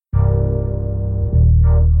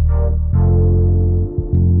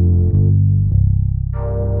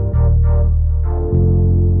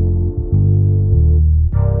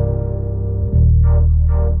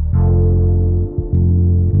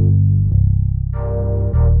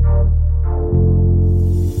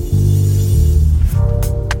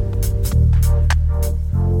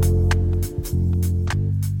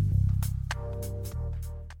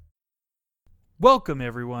Welcome,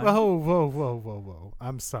 everyone. Whoa.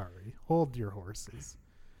 I'm sorry. Hold your horses.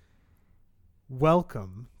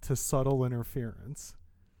 Welcome to Subtle Interference.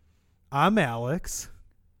 I'm Alex,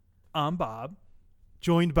 I'm Bob.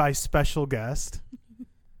 joined by special guest,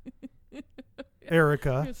 I Erica.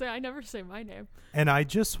 was gonna say, I never say my name. And I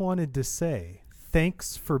just wanted to say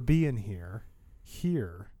thanks for being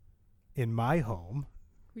here in my home.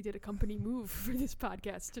 We did a company move for this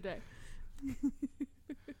podcast today.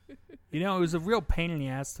 You know, it was a real pain in the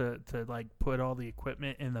ass to like put all the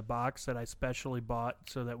equipment in the box that I specially bought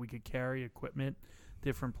so that we could carry equipment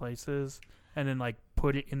different places and then like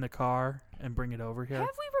put it in the car and bring it over here. Have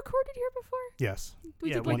we recorded here before? Yes. We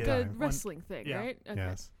Yeah, did we like did. the wrestling thing, yeah. right? Okay.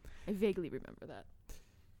 Yes. I vaguely remember that.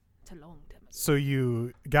 It's a long time ago. So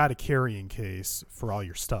you got a carrying case for all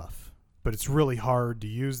your stuff, but it's really hard to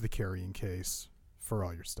use the carrying case for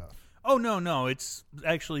all your stuff. Oh, no. It's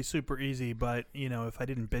actually super easy. But, you know, if I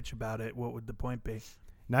didn't bitch about it, what would the point be?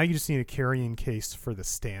 Now you just need a carrying case for the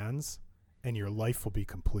stands, and your life will be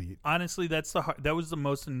complete. Honestly, that was the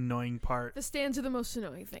most annoying part. The stands are the most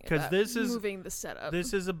annoying thing 'Cause about this is- moving the setup.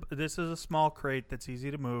 This is a small crate that's easy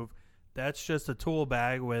to move. That's just a tool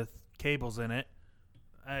bag with cables in it.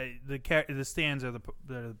 The stands are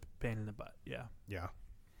the pain in the butt. Yeah. Yeah.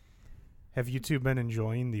 Have you two been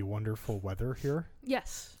enjoying the wonderful weather here?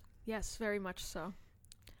 Yes, very much so.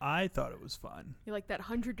 I thought it was fun. You like that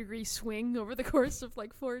 100-degree swing over the course of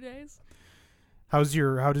like 4 days? How does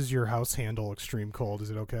your house handle extreme cold?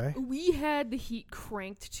 Is it okay? We had the heat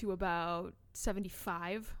cranked to about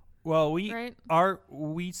 75. Well, Right?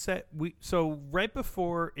 So right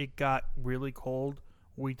before it got really cold,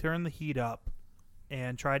 we turned the heat up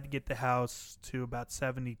and tried to get the house to about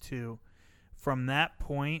 72. From that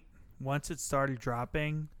point, once it started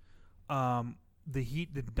dropping, the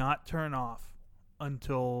heat did not turn off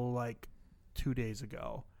until like 2 days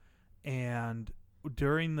ago. And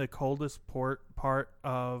during the coldest part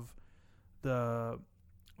of the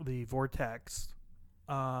vortex,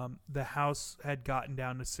 the house had gotten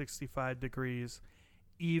down to 65 degrees,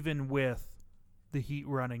 even with the heat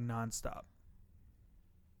running nonstop.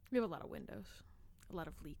 We have a lot of windows. A lot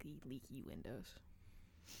of leaky windows.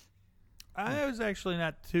 I was actually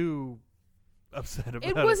not too upset about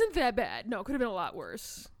it. It wasn't that bad. No, it could have been a lot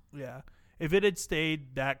worse. Yeah. If it had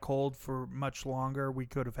stayed that cold for much longer, we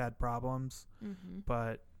could have had problems. Mm-hmm.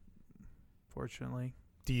 But fortunately.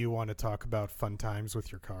 Do you want to talk about fun times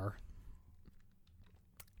with your car?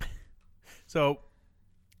 So,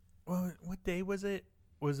 what day was it?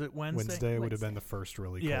 Was it Wednesday? Wednesday would have been the first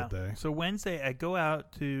really cold day. So Wednesday, I go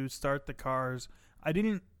out to start the cars. I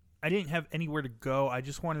didn't have anywhere to go. I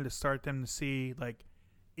just wanted to start them to see like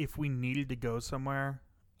if we needed to go somewhere,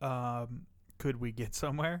 could we get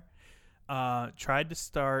somewhere? Tried to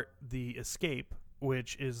start the Escape,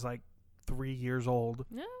 which is like 3 years old.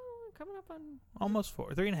 No, coming up on Almost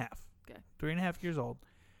 3.5. Okay. 3.5 years old.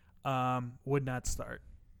 Would not start.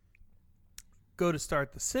 Go to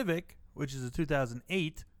start the Civic, which is a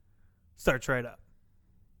 2008, starts right up.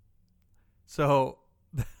 So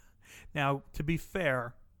now, to be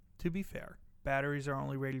fair, batteries are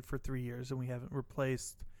only rated for 3 years, and we haven't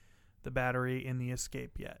replaced the battery in the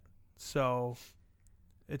Escape yet. So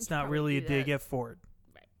it's not really a dig at Ford.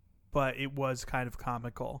 Right. But it was kind of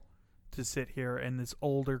comical to sit here and this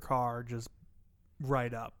older car just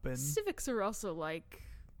right up. And Civics are also like.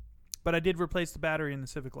 but I did replace the battery in the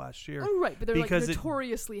Civic last year. Oh, right, but they're like because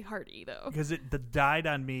notoriously hardy, though. Because it died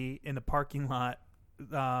on me in the parking lot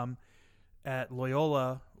at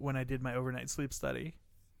Loyola when I did my overnight sleep study.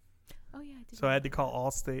 Oh, yeah, I did. So I had to call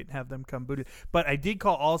Allstate and have them come boot it. But I did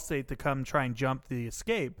call Allstate to come try and jump the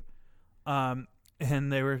Escape. And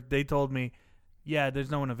they told me, yeah,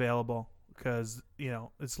 there's no one available because, you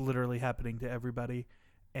know, it's literally happening to everybody.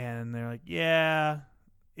 And they're like, yeah,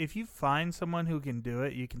 if you find someone who can do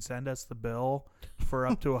it, you can send us the bill for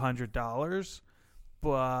up to $100.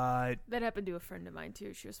 But that happened to a friend of mine,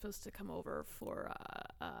 too. She was supposed to come over for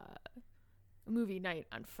a movie night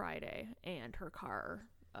on Friday, and her car,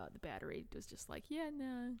 the battery was just like, yeah,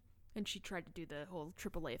 nah. And she tried to do the whole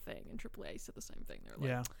AAA thing, and AAA said the same thing. They're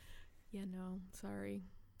like, yeah, no, sorry.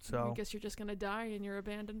 So I guess you're just going to die in your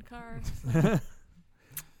abandoned car.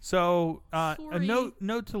 So, a Sorry.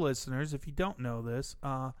 note to listeners, if you don't know this,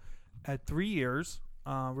 at 3 years,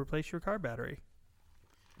 replace your car battery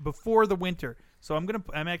before the winter. So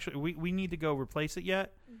we need to go replace it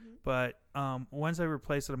yet, but once I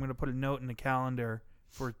replace it, I'm going to put a note in the calendar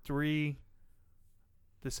for 3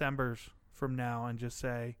 Decembers from now and just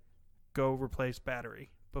say, go replace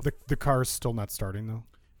battery. The car's still not starting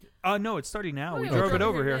though. No, it's starting now. Oh, we yeah, drove it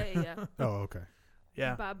over here. here. Yeah. Oh, okay.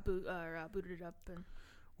 Yeah. Bob booted it up. And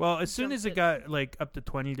Well, as soon Jumped as it it. got like up to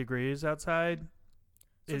 20 degrees outside,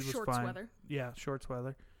 So it was shorts fine. weather. Yeah, shorts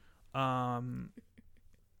weather. I'm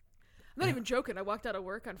not even joking. I walked out of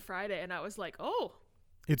work on Friday and I was like, oh,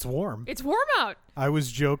 It's warm. it's warm out. I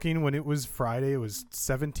was joking when it was Friday. It was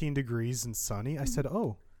 17 degrees and sunny. I said,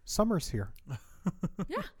 "Oh, summer's here."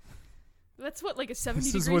 Yeah. That's what, like a 70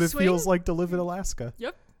 This degree is what it swing? feels like to live in Alaska.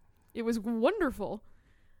 It was wonderful.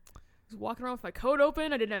 I was walking around with my coat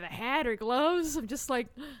open. I didn't have a hat or gloves. I'm just like,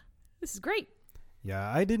 this is great.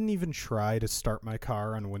 Yeah, I didn't even try to start my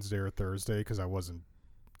car on Wednesday or Thursday because I wasn't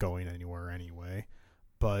going anywhere anyway.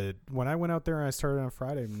 But when I went out there and I started on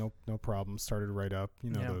Friday, no problem. Started right up. You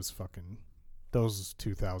know, Yeah. those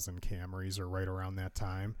 2000 Camrys are right around that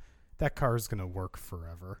time. That car is going to work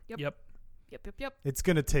forever. Yep. Yep. It's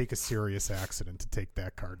going to take a serious accident to take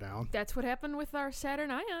that car down. That's what happened with our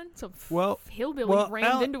Saturn Ion. Some hillbilly well,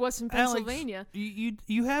 rammed into us in Alex, Pennsylvania.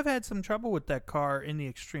 You have had some trouble with that car in the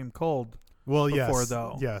extreme cold. Well, before, yes,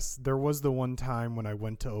 though. yes. There was the one time when I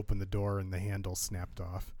went to open the door and the handle snapped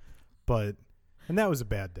off. And that was a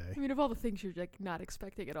bad day. I mean, of all the things you're like not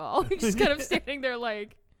expecting at all, you're just kind of standing there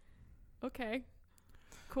like, okay,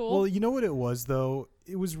 cool. Well, you know what it was, though?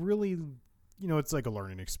 It was really, it's like a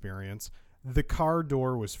learning experience. The car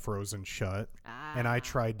door was frozen shut, and I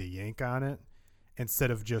tried to yank on it instead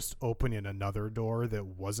of just opening another door that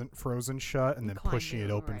wasn't frozen shut and then Climb pushing it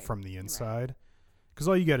in, open right. from the Right. inside. Because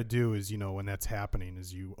all you got to do is, when that's happening,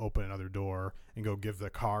 is you open another door and go give the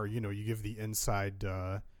car, you give the inside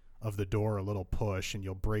of the door a little push and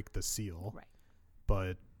you'll break the seal. Right.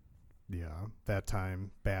 But, yeah, that time,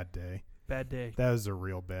 bad day. Bad day. That was a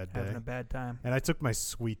real bad day. Having a bad time. And I took my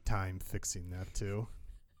sweet time fixing that, too.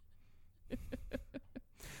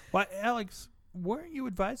 Why, Alex, weren't you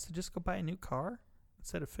advised to just go buy a new car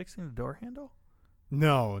instead of fixing the door handle?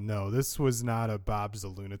 No, this was not a Bob's a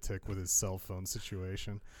lunatic with his cell phone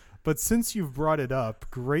situation. But since you've brought it up,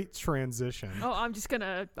 great transition. Oh, I'm just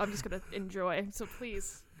gonna enjoy. So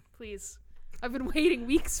please, I've been waiting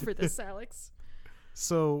weeks for this, Alex.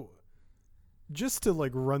 So, just to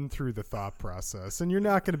run through the thought process, and you're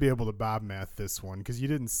not going to be able to Bob math this one because you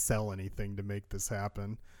didn't sell anything to make this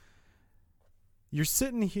happen. You're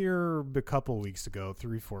sitting here a couple weeks ago,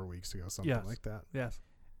 3-4 weeks ago, something like that. Yes.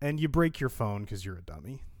 And you break your phone because you're a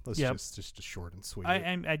dummy. Let's Yep. just a short and sweet.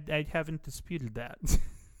 I haven't disputed that.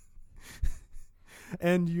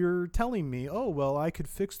 And you're telling me, oh, well, I could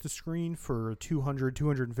fix the screen for $200,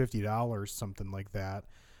 $250, something like that.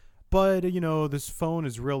 But, this phone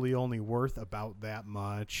is really only worth about that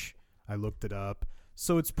much. I looked it up.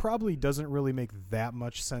 So it's probably doesn't really make that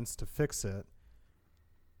much sense to fix it.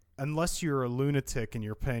 Unless you're a lunatic and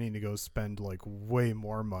you're planning to go spend way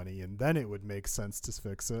more money, and then it would make sense to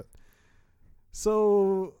fix it.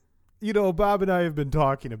 So, Bob and I have been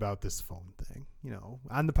talking about this phone thing,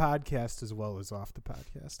 on the podcast as well as off the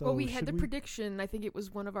podcast. Well, we had the prediction. I think it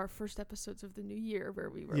was one of our first episodes of the new year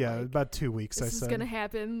where we were about 2 weeks, I said. This is going to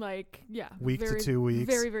happen, week to 2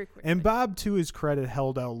 weeks. Very, very quickly. And Bob, to his credit,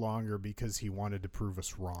 held out longer because he wanted to prove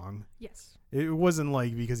us wrong. Yes. It wasn't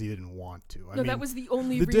because he didn't want to. I mean, that was the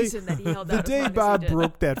only reason that he held out. The day as long Bob as he did.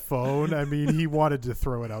 broke that phone, he wanted to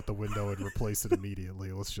throw it out the window and replace it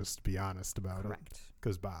immediately. Let's just be honest about Correct. it.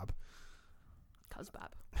 Because Bob.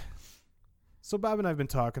 Bob. So Bob and I have been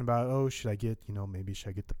talking about, should I get, maybe should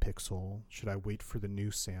I get the Pixel? Should I wait for the new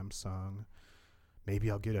Samsung?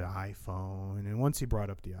 Maybe I'll get an iPhone. And once he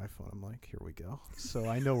brought up the iPhone, I'm like, here we go. So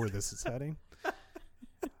I know where this is heading.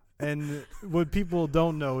 And what people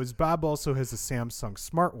don't know is Bob also has a Samsung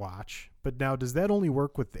smartwatch. But now, does that only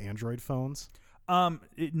work with the Android phones?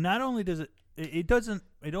 It not only does it doesn't.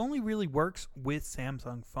 It only really works with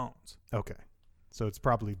Samsung phones. Okay. So it's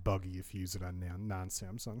probably buggy if you use it on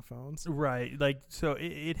non-Samsung phones. Right. So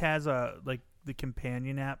it has the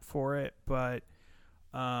companion app for it, but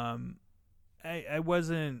I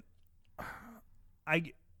wasn't.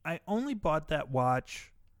 I only bought that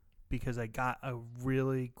watch because I got a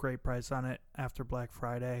really great price on it after Black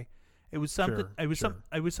Friday. It was something. Sure,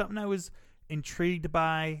 it was something I was intrigued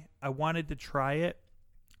by. I wanted to try it,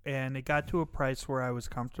 and it got to a price where I was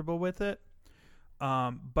comfortable with it.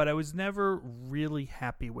 But I was never really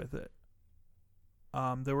happy with it.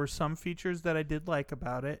 There were some features that I did like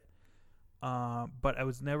about it, but I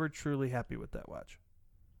was never truly happy with that watch.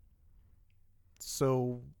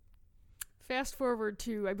 So, fast forward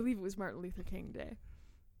to, I believe it was Martin Luther King Day.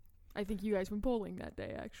 I think you guys went bowling that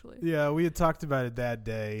day, actually. yeah, we had talked about it that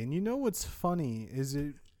day. And what's funny is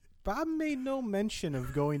Bob made no mention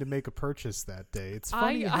of going to make a purchase that day. It's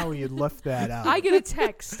funny how he had left that out. I get a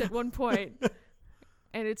text at one point,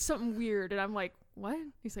 and it's something weird, and I'm like, what?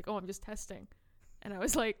 He's like, oh, I'm just testing. And I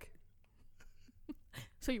was like,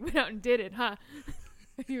 So you went out and did it, huh?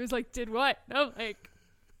 And he was like, did what? And I'm like,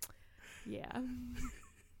 yeah.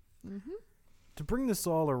 Mm-hmm. To bring this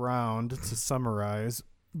all around, to summarize,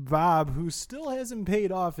 Bob, who still hasn't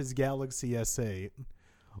paid off his Galaxy S8,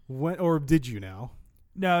 or did you now?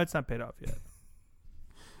 No, it's not paid off yet.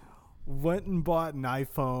 Went and bought an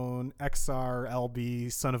iPhone XR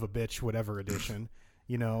LB son of a bitch whatever edition,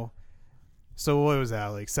 you know. So what was that,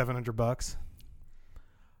 like $700?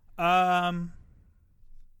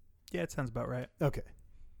 Yeah, it sounds about right. Okay.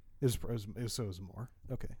 It was more.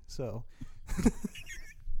 Okay, so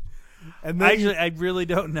and then Actually, I really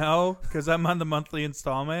don't know because I'm on the monthly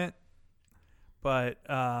installment, but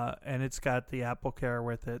and it's got the Apple Care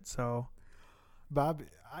with it. So, Bob,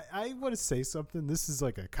 I want to say something. This is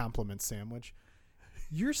like a compliment sandwich.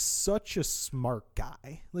 You're such a smart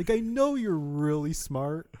guy. Like, I know you're really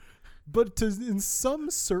smart, but in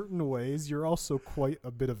some certain ways, you're also quite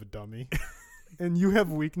a bit of a dummy. And you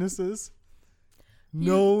have weaknesses.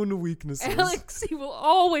 Known weaknesses. Alex, he will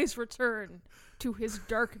always return to his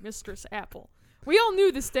dark mistress, Apple. We all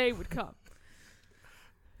knew this day would come.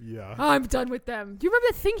 Yeah. I'm done with them. Do you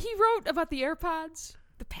remember the thing he wrote about the AirPods?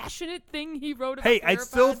 The passionate thing he wrote about the AirPods? I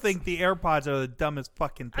still think the AirPods are the dumbest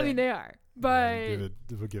fucking thing. I mean, they are. But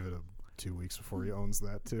we'll give it 2 weeks before he owns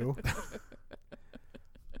that, too.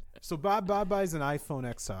 So Bob buys an iPhone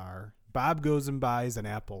XR. Bob goes and buys an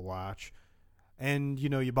Apple Watch. And, you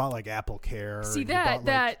know, you bought, like, Apple Care. See, and that, you bought,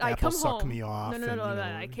 like, I Apple come Suck home. Me Off. No. And,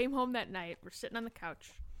 I came home that night. We're sitting on the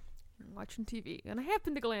couch watching TV. And I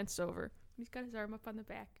happened to glance over. He's got his arm up on the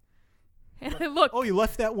back. And I look. Oh, you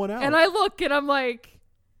left that one out. And I look, and I'm like,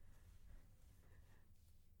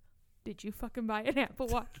 did you fucking buy an Apple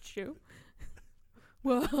Watch too?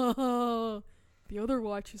 Well, the other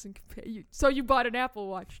watch isn't so you bought an Apple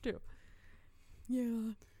Watch too.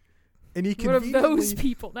 Yeah. And he one of those conveniently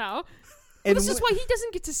people now. And this is why he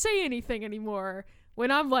doesn't get to say anything anymore. When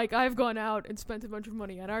I'm like, I've gone out and spent a bunch of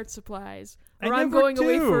money on art supplies, or I'm going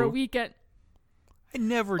away for a weekend. I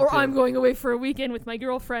never Or do. I'm going away for a weekend with my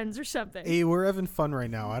girlfriends or something. Hey, we're having fun right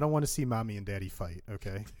now. I don't want to see mommy and daddy fight,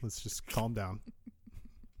 okay? Let's just calm down.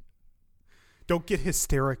 Don't get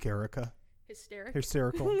hysteric, Erica.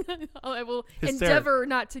 Hysterical. I will Hysteric. endeavor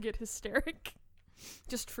not to get hysteric.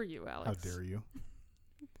 Just for you, Alex. How dare you?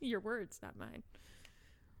 Your words, not mine.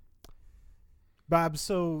 Bob,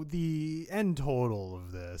 so the end total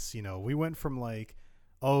of this, you know, we went from like,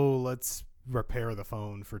 oh, let's repair the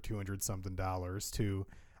phone for $200-something to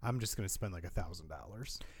I'm just going to spend like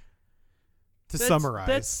 $1,000. To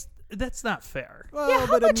summarize. That's not fair. Well, Yeah, how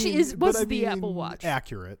but much I mean, was but I the mean, Apple Watch?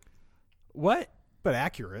 Accurate. What? But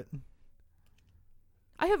accurate.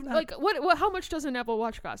 I have like what? How much does an Apple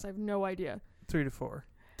Watch cost? I have no idea. 3 to 4.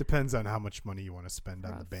 Depends on how much money you want to spend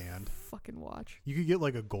on For the a band. Fucking watch. You could get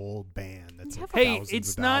like a gold band that's Yeah, like Hey, thousands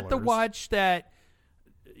it's of not the dollars. watch that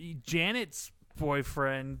Janet's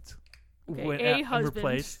boyfriend husband.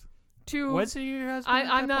 replaced. Two. Was he your husband?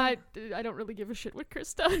 at I'm that not. point? I don't really give a shit what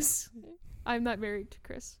Chris does. I'm not married to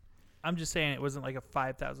Chris. I'm just saying it wasn't like a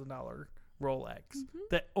 $5,000 Rolex Mm-hmm.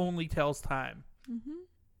 that only tells time. Mm-hmm.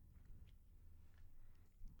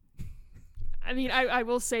 I mean, I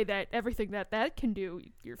will say that everything that can do,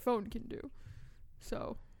 your phone can do.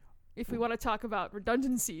 So, if we want to talk about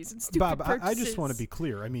redundancies and stupid Bob, purchases, I just want to be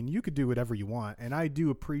clear. I mean, you could do whatever you want, and I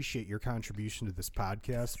do appreciate your contribution to this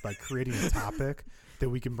podcast by creating a topic that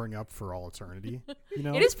we can bring up for all eternity. You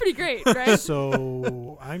know, It is pretty great, right?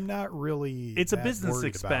 So I'm not really. It's a that business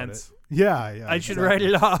worried about expense. it. Yeah. I should exactly. write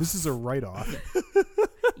it off. This is a write-off.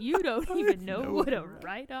 You don't even know No. what a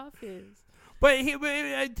write-off is. But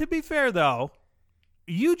to be fair, though,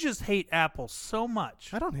 you just hate Apple so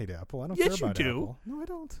much. I don't hate Apple. I don't Yes, care you about do. Apple. No, I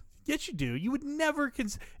don't. Yes, you do. You would never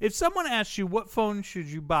if someone asked you what phone should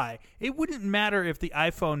you buy, it wouldn't matter if the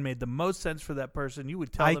iPhone made the most sense for that person. You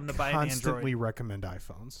would tell them to buy an I Android. constantly recommend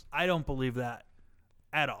iPhones. I don't believe that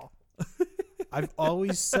at all. I've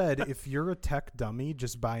always said if you're a tech dummy,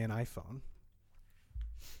 just buy an iPhone.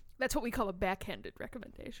 That's what we call a backhanded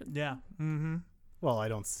recommendation. Yeah. Mm-hmm. Well, I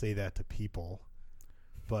don't say that to people,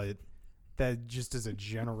 but that just is a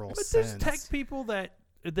general But sense. there's tech people that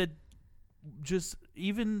just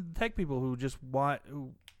even tech people who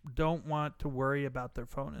don't want to worry about their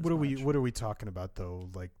phone as much. What are we talking about though?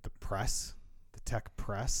 Like the press, the tech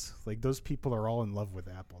press. Like those people are all in love with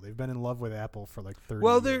Apple. They've been in love with Apple for like 30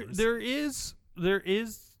 Well, years. there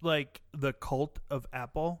is like the cult of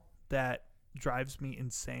Apple that drives me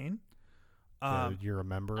insane. You're a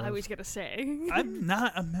member of? I was gonna say. I'm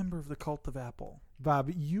not a member of the cult of Apple.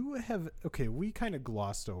 Bob, you have we kind of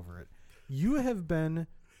glossed over it. You have been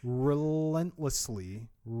relentlessly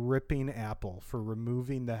ripping Apple for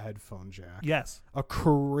removing the headphone jack. Yes. A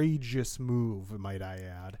courageous move, might I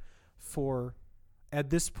add, for, at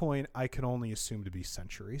this point, I can only assume to be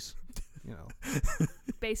centuries. You know,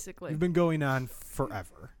 Basically. we've been going on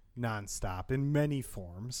forever, nonstop, in many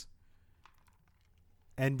forms.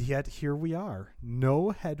 And yet here we are,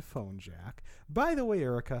 no headphone jack. By the way,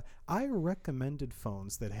 Erica, I recommended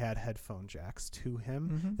phones that had headphone jacks to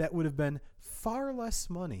him that would have been far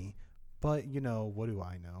less money. But, you know, what do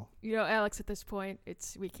I know? You know, Alex, at this point,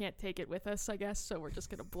 we can't take it with us, I guess, so we're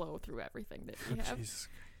just going to blow through everything that we have. Jesus.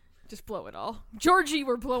 Just blow it all. Georgie,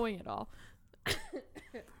 we're blowing it all.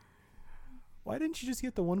 Why didn't you just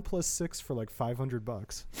get the OnePlus 6 for like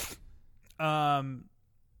 $500?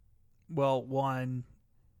 Well, one...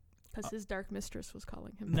 Because his dark mistress was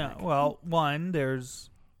calling him No, back. well, one, there's,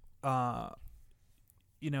 if I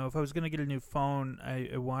was going to get a new phone,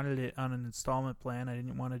 I wanted it on an installment plan. I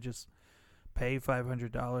didn't want to just pay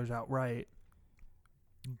 $500 outright.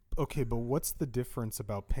 Okay, but what's the difference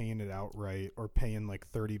about paying it outright or paying like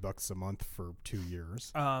 $30 a month for 2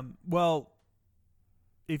 years? Well,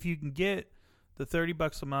 if you can get the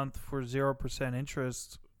 $30 a month for 0%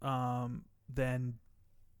 interest, then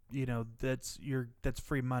that's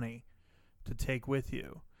free money to take with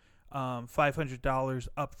you. $500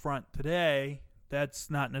 up front today, that's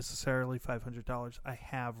not necessarily $500 I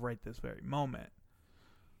have right this very moment.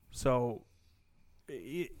 So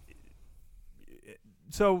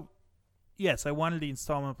yes, I wanted the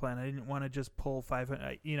installment plan. I didn't want to just pull 500.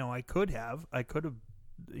 I could have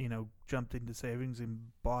jumped into savings and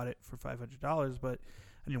bought it for $500, but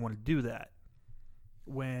I didn't want to do that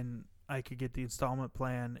when I could get the installment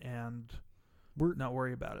plan and not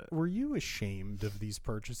worry about it. Were you ashamed of these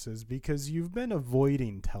purchases? Because you've been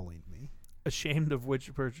avoiding telling me. Ashamed of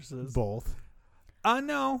which purchases? Both.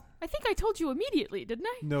 No. I think I told you immediately, didn't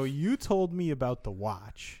I? No, you told me about the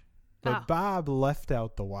watch. But Bob left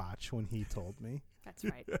out the watch when he told me. That's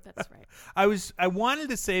right. That's right. I wanted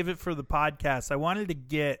to save it for the podcast. I wanted to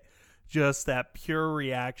get just that pure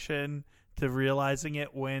reaction to realizing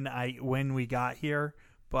it when we got here.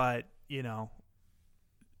 But,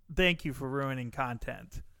 thank you for ruining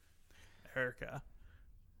content, Erica.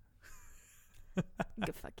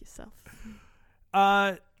 Go fuck yourself.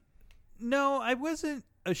 No, I wasn't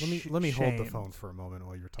ashamed. Let me hold the phone for a moment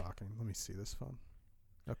while you're talking. Let me see this phone.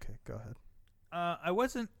 Okay, go ahead. I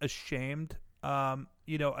wasn't ashamed. Apple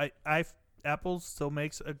still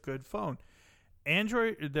makes a good phone.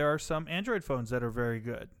 There are some Android phones that are very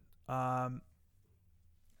good. At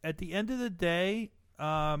the end of the day,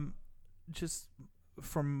 just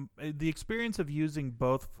from the experience of using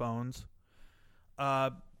both phones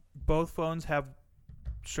have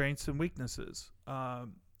strengths and weaknesses.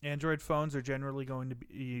 Android phones are generally going to be,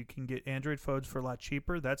 you can get Android phones for a lot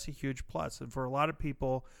cheaper. That's a huge plus. And for a lot of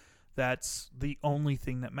people, that's the only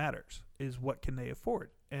thing that matters is what can they afford.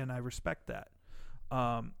 And I respect that.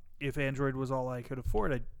 If Android was all I could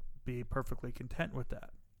afford, I'd be perfectly content with that.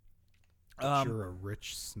 You're a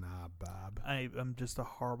rich snob, Bob. I'm just a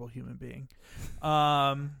horrible human being.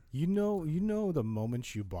 You know the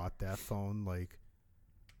moment you bought that phone, like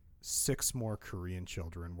 6 more Korean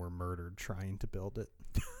children were murdered trying to build it.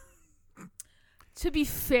 To be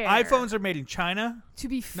fair, iPhones are made in China. To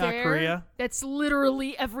be fair, not Korea. That's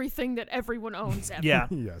literally everything that everyone owns. Ever. Yeah.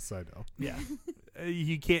 Yes, I know. Yeah.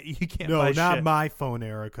 You can't. No, buy not shit. my phone,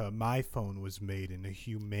 Erica. My phone was made in a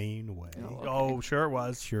humane way. Oh, okay. Oh, sure it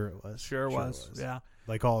was. Sure it was. Sure it was. Yeah.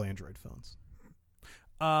 Like all Android phones.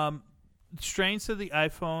 Strengths of the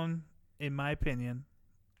iPhone, in my opinion,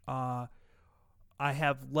 I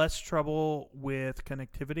have less trouble with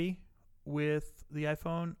connectivity with the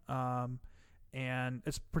iPhone, and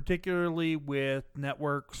it's particularly with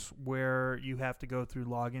networks where you have to go through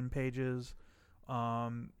login pages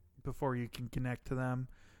before you can connect to them.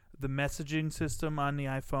 The messaging system on the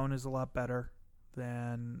iPhone is a lot better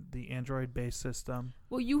than the Android-based system.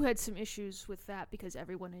 Well, you had some issues with that because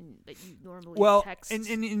everyone that you normally text.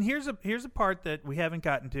 and here's a part that we haven't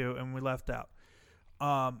gotten to and we left out.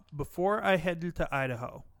 Before I headed to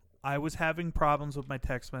Idaho, I was having problems with my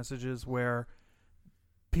text messages where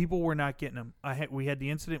people were not getting them. We had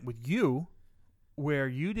the incident with you where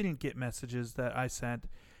you didn't get messages that I sent,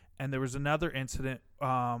 and there was another incident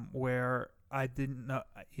where I didn't know.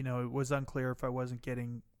 It was unclear if I wasn't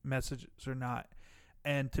getting messages or not.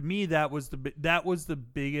 And to me, that was the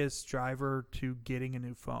biggest driver to getting a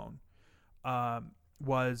new phone.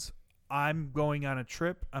 Was I'm going on a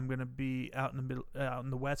trip. I'm going to be out in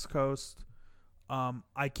the West Coast.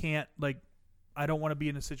 I can't I don't want to be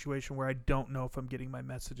in a situation where I don't know if I'm getting my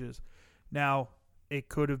messages. Now, it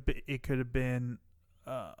could have been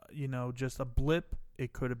just a blip.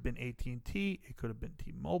 It could have been AT&T. It could have been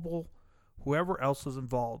T-Mobile, whoever else was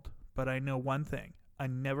involved. But I know one thing. I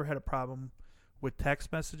never had a problem with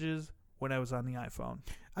text messages when I was on the iPhone.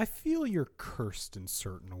 I feel you're cursed in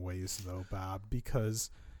certain ways, though, Bob, because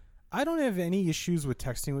I don't have any issues with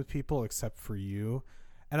texting with people except for you.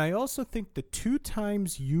 And I also think the 2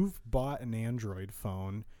 times you've bought an Android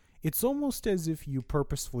phone, it's almost as if you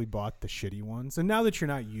purposefully bought the shitty ones. And now that you're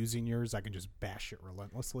not using yours, I can just bash it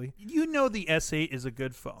relentlessly. You know the S8 is a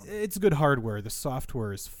good phone. It's good hardware. The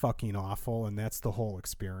software is fucking awful, and that's the whole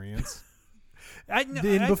experience.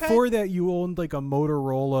 Before that, you owned like a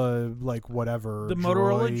Motorola, like whatever. The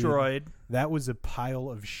Motorola Droid. That was a pile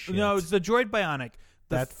of shit. No, it's the Droid Bionic.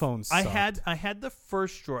 That phone sucked. I had the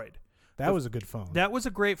first Droid. That was a good phone. That was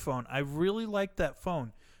a great phone. I really liked that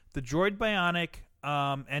phone. The Droid Bionic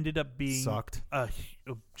ended up being sucked.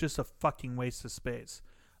 Just a fucking waste of space.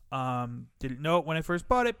 Didn't know it when I first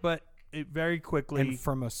bought it, but it very quickly. And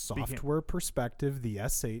from a software perspective, the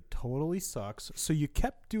S8 totally sucks. So you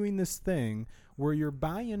kept doing this thing where you're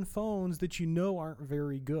buying phones that you know aren't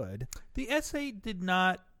very good. The S8 did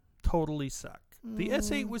not totally suck. The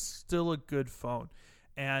S8 was still a good phone.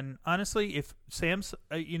 And honestly, if Sam's,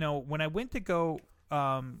 when I went to go,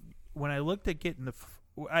 when I looked at getting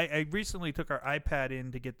I recently took our iPad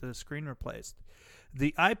in to get the screen replaced.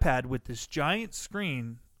 The iPad with this giant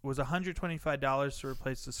screen was $125 to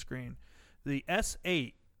replace the screen. The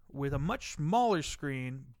S8 with a much smaller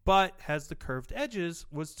screen but has the curved edges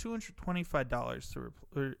was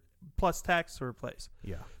 $225 plus tax to replace.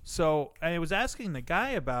 Yeah. So I was asking the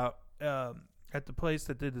guy about at the place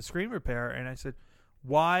that did the screen repair, and I said,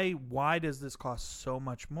 why does this cost so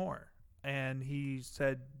much more? And he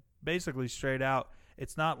said basically straight out,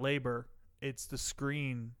 it's not labor, it's the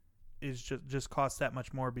screen is just costs that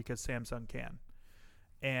much more because Samsung can.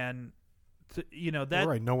 And that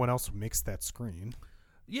right, no one else makes that screen.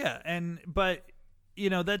 Yeah, but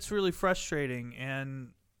that's really frustrating, and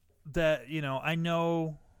that I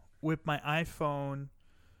know with my iPhone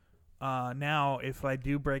now, if I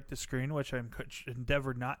do break the screen, which I'm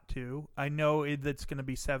endeavor not to, I know that's going to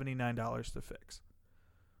be $79 to fix.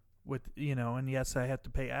 With and yes, I have to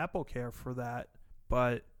pay Apple Care for that,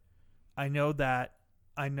 but I know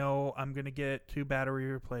I'm going to get 2 battery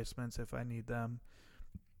replacements if I need them.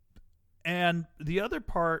 And the other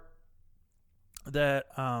part that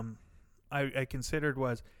I considered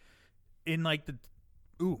was in like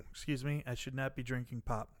excuse me, I should not be drinking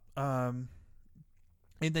pop.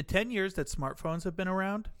 In the 10 years that smartphones have been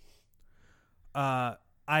around, I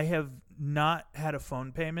have not had a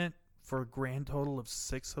phone payment for a grand total of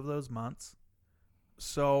 6 of those months.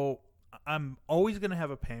 So I'm always going to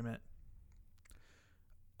have a payment.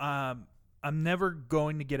 I'm never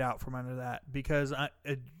going to get out from under that because I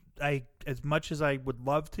as much as I would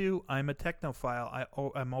love to, I'm a technophile.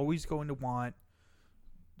 I'm always going to want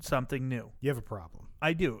something new. You have a problem.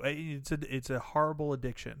 I do. It's a horrible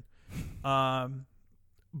addiction.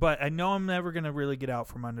 But I know I'm never going to really get out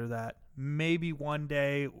from under that. Maybe one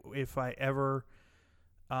day if I ever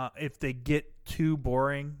if they get too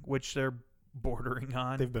boring, which they're bordering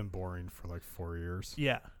on. They've been boring for like 4 years.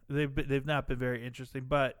 Yeah. They've not been very interesting,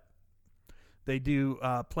 but they do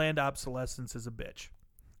planned obsolescence is a bitch.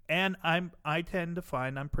 And I tend to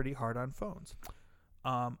find I'm pretty hard on phones.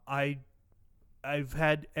 I've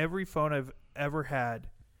had every phone I've ever had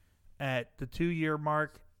at the 2-year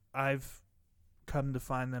mark. I've come to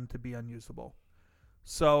find them to be unusable.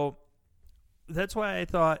 So that's why I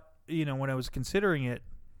thought, when I was considering it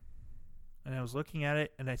and I was looking at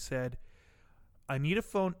it and I said, I need a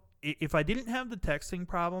phone. If I didn't have the texting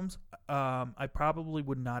problems, I probably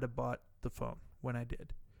would not have bought the phone when I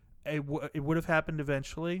did. It would have happened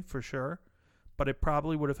eventually, for sure, but it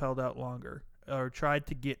probably would have held out longer or tried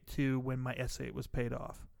to get to when my S8 was paid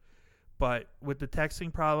off. But with the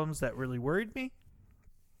texting problems, that really worried me.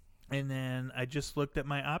 And then I just looked at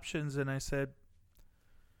my options and I said,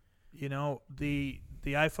 the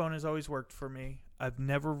iPhone has always worked for me. I've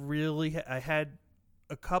never really I had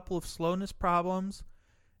a couple of slowness problems,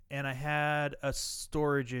 and I had a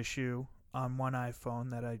storage issue on one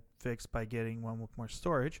iPhone that I fixed by getting one with more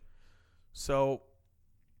storage. So,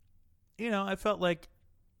 I felt like,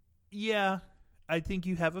 yeah, I think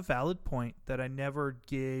you have a valid point that I never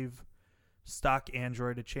gave stock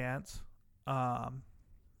Android a chance.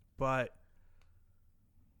 But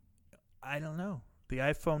I don't know. The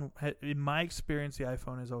iPhone, in my experience, the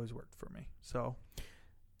iPhone has always worked for me. So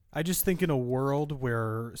I just think in a world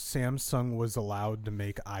where Samsung was allowed to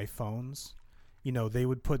make iPhones, they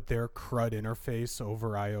would put their crud interface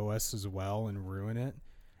over iOS as well and ruin it.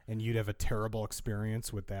 And you'd have a terrible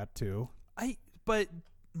experience with that too. But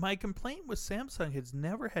my complaint with Samsung has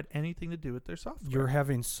never had anything to do with their software. You're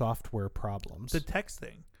having software problems. The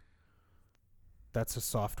texting. That's a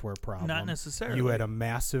software problem. Not necessarily. You had a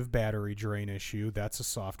massive battery drain issue. That's a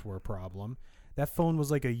software problem. That phone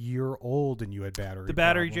was like a year old and you had battery The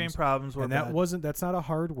battery problems. drain problems were And bad. that's not a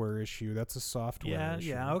hardware issue. That's a software issue.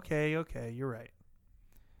 Yeah, okay, you're right.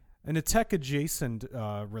 In a tech adjacent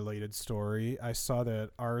related story, I saw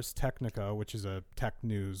that Ars Technica, which is a tech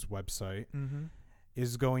news website,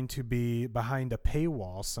 is going to be behind a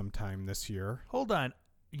paywall sometime this year. Hold on.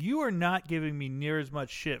 You are not giving me near as much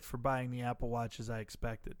shit for buying the Apple Watch as I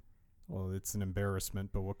expected. Well, it's an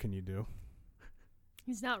embarrassment, but what can you do?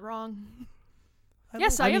 He's not wrong. I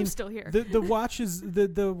Yes, don't- I am mean, still here. The watch is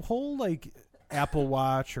the whole like Apple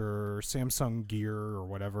Watch or Samsung Gear or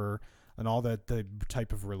whatever, and all that the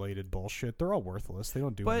type of related bullshit. They're all worthless. They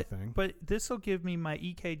don't do anything. But this will give me my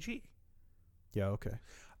EKG. Yeah, okay.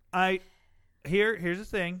 Here's the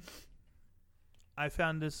thing. I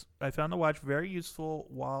found the watch very useful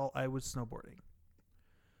while I was snowboarding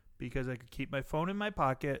because I could keep my phone in my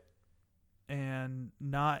pocket and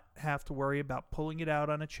not have to worry about pulling it out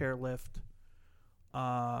on a chairlift,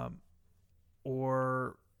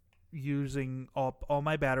 or using all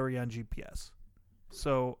my battery on GPS.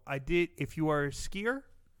 So I did. If you are a skier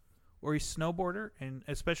or a snowboarder, and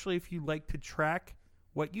especially if you like to track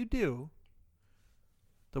what you do,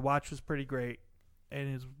 the watch was pretty great.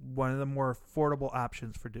 And is one of the more affordable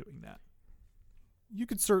options for doing that. You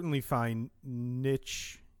could certainly find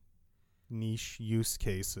niche use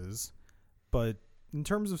cases, but in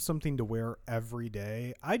terms of something to wear every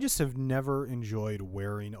day, I just have never enjoyed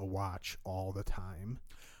wearing a watch all the time.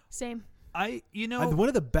 Same. One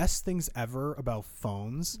of the best things ever about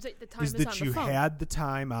phones The time is on that the you phone. had the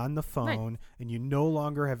time on the phone Right. and you no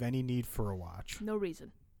longer have any need for a watch. No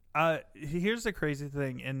reason. Here's the crazy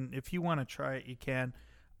thing, and if you want to try it, you can.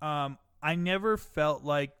 I never felt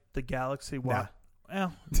like the Galaxy Watch.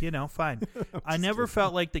 Well, fine. I never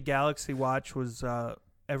felt like the Galaxy Watch was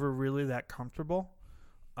ever really that comfortable.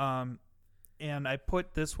 And I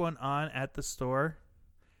put this one on at the store,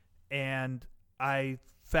 and I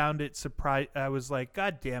found it surprise. I was like,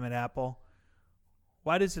 God damn it, Apple!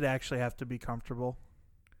 Why does it actually have to be comfortable?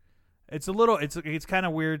 It's a little. It's kind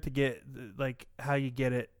of weird to get like how you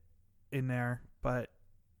get it in there, but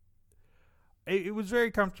it was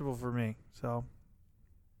very comfortable for me. So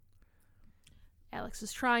Alex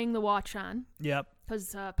is trying the watch on yep,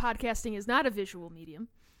 because podcasting is not a visual medium.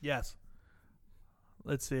 yes.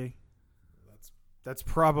 Let's see. That's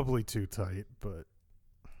probably too tight, but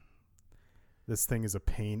this thing is a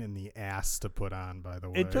pain in the ass to put on, by the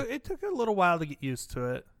way. It took a little while to get used to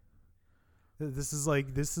it. This is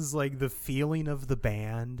like the feeling of the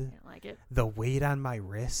band, I don't like it. the weight on my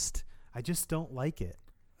wrist. I just don't like it.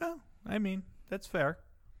 Well, I mean, that's fair.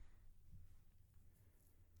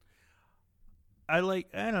 I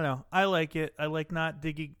don't know. I like it. I like not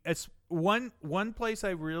digging. It's one place I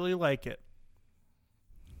really like it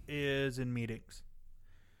is in meetings.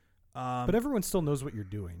 But everyone still knows what you're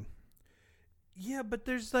doing. Yeah, but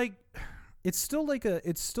there's like It's still like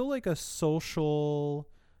a social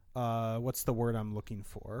what's the word I'm looking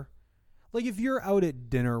for? Like if you're out at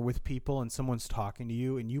dinner with people and someone's talking to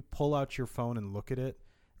you and you pull out your phone and look at it,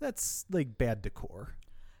 that's like bad decor.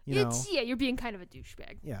 You know? You're being kind of a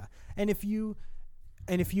douchebag. Yeah. And if you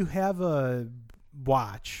have a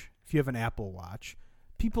watch, if you have an Apple Watch,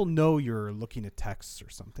 people know you're looking at texts or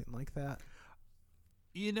something like that.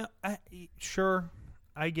 Sure,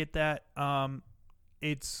 I get that.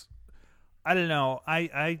 It's, I don't know.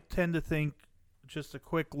 I tend to think just a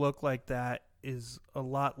quick look like that is a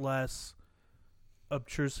lot less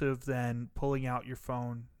obtrusive than pulling out your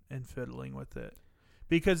phone and fiddling with it.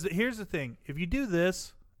 Because here's the thing. If you do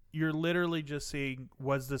this, you're literally just seeing,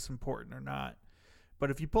 was this important or not?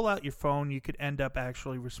 But if you pull out your phone, you could end up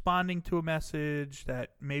actually responding to a message that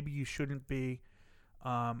maybe you shouldn't be,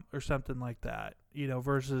 or something like that.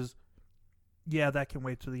 Versus, yeah, that can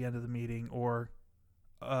wait till the end of the meeting, or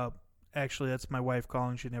actually, that's my wife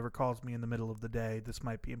calling. She never calls me in the middle of the day. This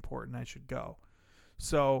might be important. I should go.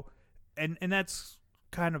 So, and that's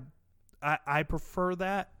kind of, I prefer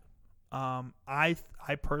that. I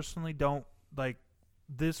personally don't like.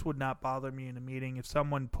 This would not bother me in a meeting if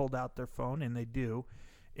someone pulled out their phone, and they do,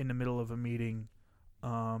 in the middle of a meeting.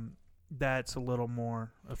 That's a little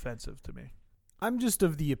more offensive to me. I'm just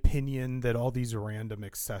of the opinion that all these random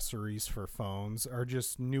accessories for phones are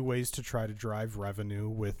just new ways to try to drive revenue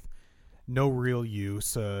with no real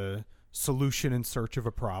use, a solution in search of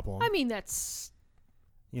a problem. I mean, that's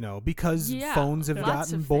because phones have lots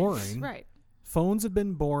gotten of boring. things, right? Phones have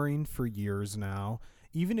been boring for years now.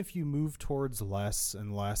 even if you move towards less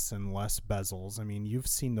and less and less bezels, I mean, you've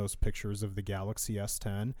seen those pictures of the Galaxy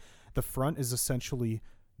S10. The front is essentially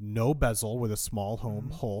no bezel with a small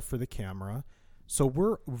hole for the camera. So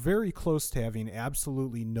we're very close to having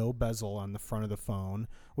absolutely no bezel on the front of the phone,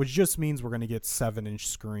 which just means we're going to get 7-inch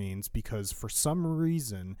screens because for some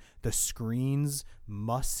reason the screens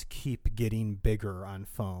must keep getting bigger on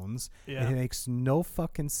phones. Yeah. It makes no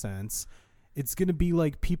fucking sense. It's going to be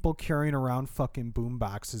like people carrying around fucking boom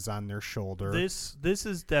boxes on their shoulder. This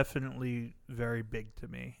is definitely very big to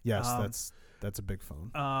me. Yes, that's a big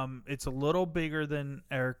phone. It's a little bigger than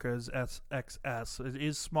Erica's XS. It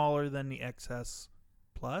is smaller than the XS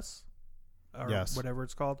Plus, or whatever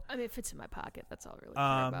it's called. I mean, it fits in my pocket. That's all I really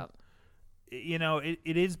care about. You know,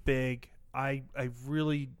 it is big. I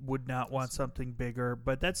really would not want something bigger,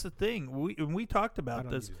 but that's the thing. We talked about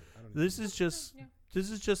this. This is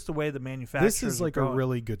just the way the manufacturers. This is like a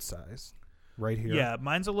really good size, right here. Yeah,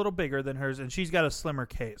 mine's a little bigger than hers, and she's got a slimmer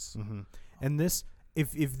case. Mm-hmm. And this.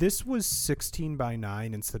 If this was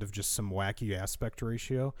 16:9 instead of just some wacky aspect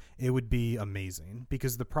ratio, it would be amazing.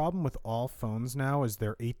 Because the problem with all phones now is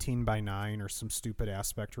they're 18:9 or some stupid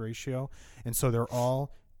aspect ratio, and so they're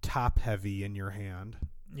all top heavy in your hand.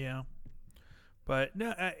 Yeah, but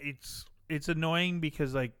no, it's annoying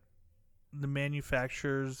because like the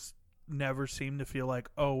manufacturers never seem to feel like,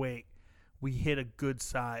 oh wait, we hit a good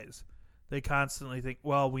size. They constantly think,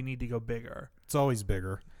 well, we need to go bigger. It's always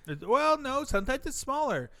bigger. Well, no, sometimes it's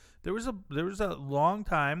smaller. There was a long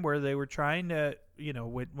time where they were trying to, you know,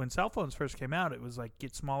 when cell phones first came out, it was like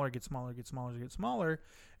get smaller, get smaller, get smaller, get smaller,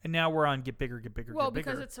 and now we're on get bigger, get bigger, well, get bigger.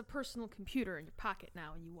 Well, because it's a personal computer in your pocket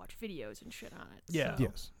now, and you watch videos and shit on it. Yeah. So.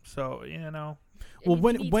 Yes. So you know. Well,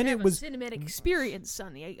 when it was a cinematic experience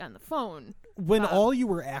on the phone. When all you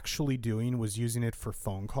were actually doing was using it for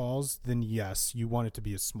phone calls, then yes, you want it to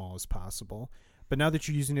be as small as possible. But now that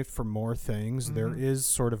you're using it for more things, there is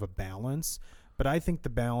sort of a balance. But I think the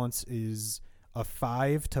balance is a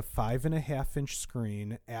 5 to 5.5 inch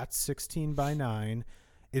screen at 16:9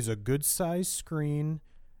 is a good size screen,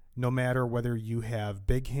 no matter whether you have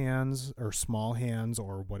big hands or small hands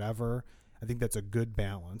or whatever. I think that's a good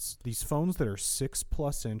balance. These phones that are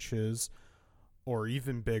 6+ inches or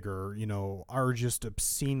even bigger, you know, are just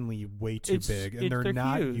obscenely way too big, and they're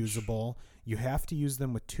not huge. usable. You have to use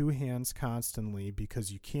them with two hands constantly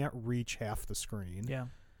because you can't reach half the screen. Yeah.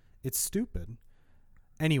 It's stupid.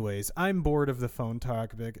 Anyways, I'm bored of the phone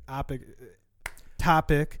topic.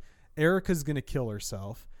 Erica's going to kill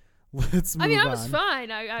herself. Let's move on. I was fine.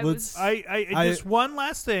 I just one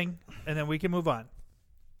last thing, and then we can move on.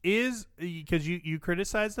 Is because you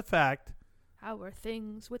criticize the fact how are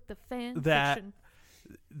things with the fan that fiction?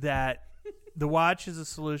 The watch is a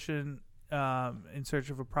solution in search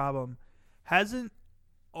of a problem. Hasn't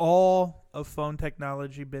all of phone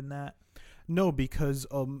technology been that? No, because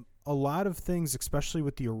a lot of things, especially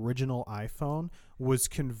with the original iPhone, was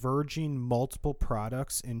converging multiple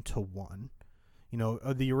products into one. You know,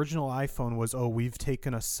 the original iPhone was, we've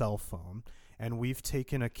taken a cell phone, and we've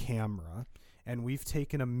taken a camera, and we've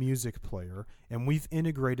taken a music player, and we've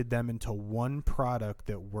integrated them into one product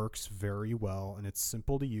that works very well, and it's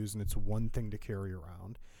simple to use, and it's one thing to carry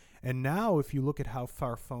around. And now, if you look at how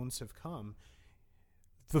far phones have come,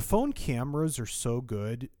 the phone cameras are so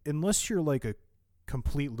good, unless you're like a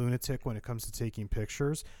complete lunatic when it comes to taking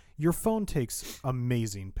pictures, your phone takes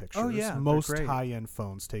amazing pictures. Oh, yeah. Most high-end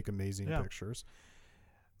phones take amazing pictures.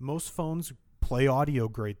 Most phones play audio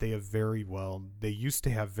great. They used to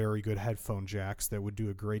have very good headphone jacks that would do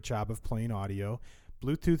a great job of playing audio.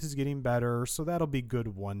 Bluetooth is getting better, so that'll be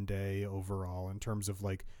good one day overall in terms of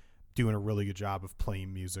like doing a really good job of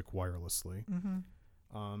playing music wirelessly.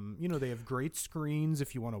 You know, they have great screens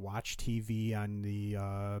if you want to watch TV on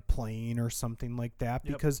the plane or something like that,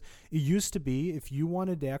 because it used to be if you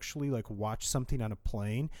wanted to actually like watch something on a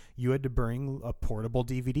plane, you had to bring a portable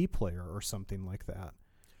DVD player or something like that.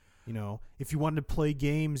 You know, if you wanted to play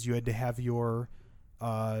games, you had to have your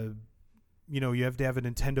you have to have a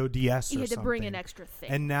Nintendo DS or something. You had to bring an extra thing.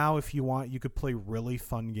 And now if you want, you could play really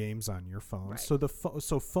fun games on your phone. Right.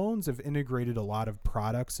 So phones have integrated a lot of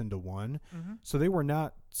products into one. So they were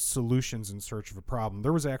not solutions in search of a problem.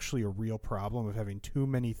 There was actually a real problem of having too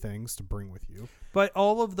many things to bring with you. But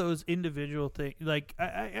all of those individual things, like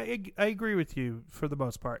I agree with you for the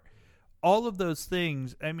most part. All of those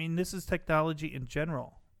things, I mean, this is technology in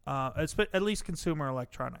general, at least consumer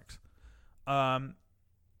electronics.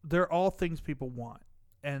 They're all things people want,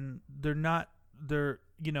 and at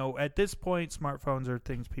this point, smartphones are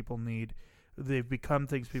things people need. They've become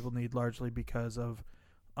things people need largely because of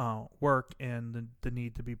work and the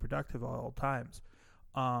need to be productive at all times.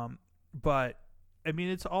 But I mean,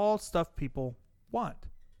 it's all stuff people want.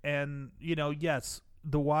 And, yes,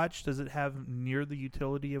 the watch, does it have near the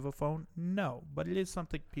utility of a phone? No, but it is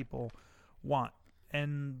something people want.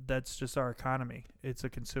 And that's just our economy. It's a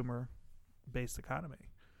consumer-based economy.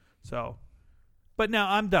 So, but now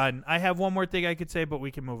I'm done. I have one more thing I could say, but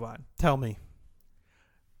we can move on. Tell me.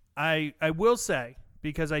 I will say,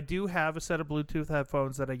 because I do have a set of Bluetooth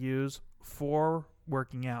headphones that I use for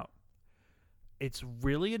working out. It's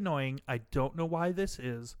really annoying. I don't know why this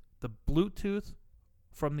is. The Bluetooth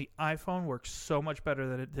from the iPhone works so much better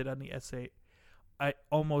than it did on the S8. I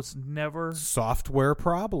almost never... Software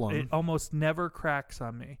problem. It almost never cracks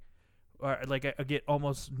on me. Or like I get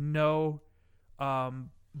almost no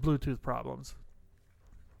Bluetooth problems.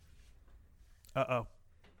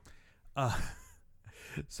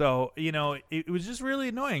 So, it was just really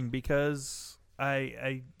annoying because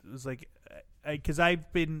I was like, because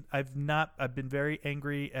I've been very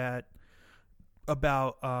angry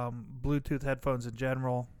about Bluetooth headphones in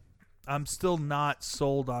general. I'm still not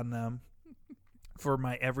sold on them for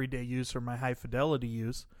my everyday use or my high fidelity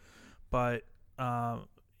use, but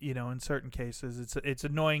in certain cases, it's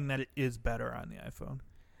annoying that it is better on the iPhone.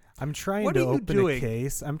 I'm trying to open a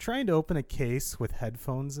case. I'm trying to open a case with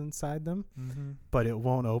headphones inside them, but it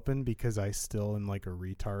won't open because I still am like a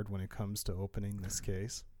retard when it comes to opening this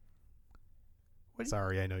case.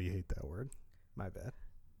 Sorry, I know you hate that word. My bad.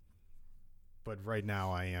 But right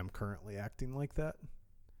now I am currently acting like that.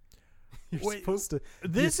 You're supposed to.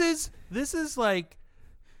 This is like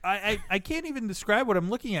I can't even describe what I'm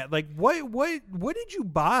looking at. Like what did you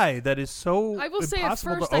buy that is so I will say at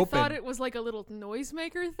first I thought it was like a little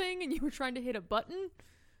noisemaker thing and you were trying to hit a button.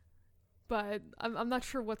 But I'm not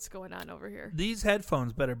sure what's going on over here. These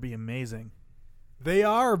headphones better be amazing. They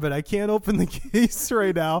are, but I can't open the case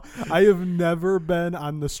right now. I have never been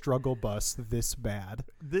on the struggle bus this bad.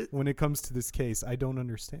 When it comes to this case, I don't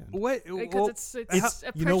understand. What? Because it's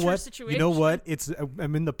a pressure situation. You know what?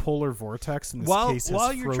 I'm in the polar vortex, and this case is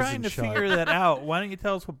while you're trying to shut. figure that out, why don't you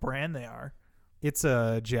tell us what brand they are? It's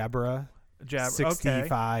a Jabra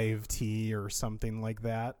 65T okay. or something like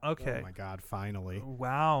that. Okay. Oh my God! Finally.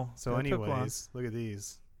 Wow. So, anyways, look at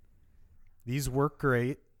these. These work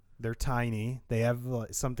great. They're tiny. They have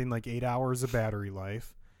something like 8 hours of battery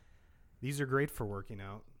life. These are great for working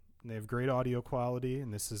out. They have great audio quality,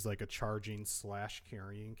 and this is like a charging /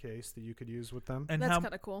 carrying case that you could use with them. And that's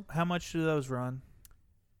kind of cool. How much do those run?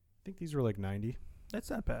 I think these were like 90.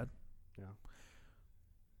 That's not bad. Yeah.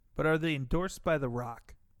 But are they endorsed by The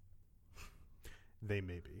Rock? They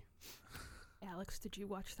may be. Alex, did you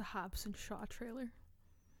watch the Hobbs and Shaw trailer?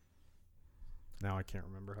 Now I can't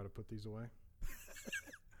remember how to put these away.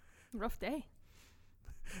 Rough day.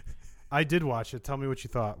 I did watch it. Tell me what you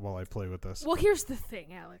thought while I play with this. Well, here's the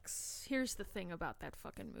thing, Alex. Here's the thing about that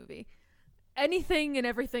fucking movie. Anything and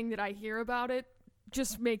everything that I hear about it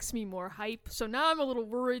just makes me more hype. So now I'm a little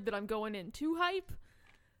worried that I'm going in too hype.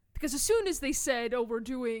 Because as soon as they said, oh, we're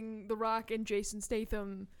doing The Rock and Jason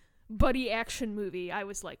Statham buddy action movie, I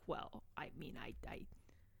was like, well, I mean, I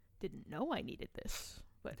didn't know I needed this.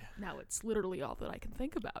 But now it's literally all that I can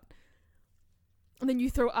think about. And then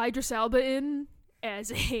you throw Idris Elba in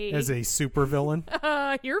as a supervillain.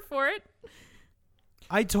 Here for it.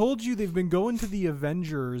 I told you they've been going to the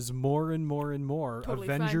Avengers more and more and more. Totally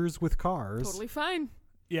Avengers fine. With cars. Totally fine.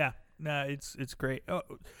 Yeah. No, it's great. Oh,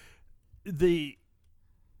 the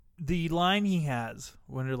line he has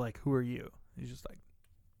when they're like, "Who are you?" He's just like,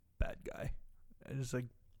 "Bad guy." And it's like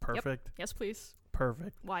perfect. Yep. Yes, please.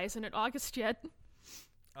 Perfect. Why isn't it August yet?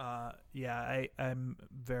 Yeah, I'm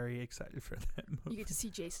very excited for that movie. You get to see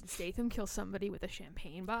Jason Statham kill somebody with a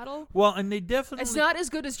champagne bottle. Well, and they definitely... It's not as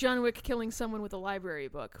good as John Wick killing someone with a library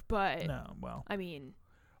book, but... No, well... I mean...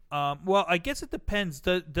 well, I guess it depends.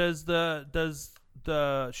 Does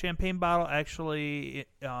the champagne bottle actually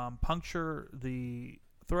puncture the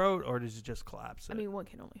throat, or does it just collapse it? I mean, one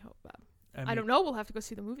can only hope that. I don't know. We'll have to go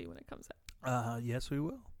see the movie when it comes out. Yes, we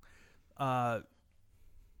will.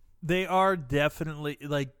 They are definitely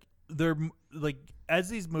they're as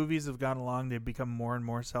these movies have gone along, they've become more and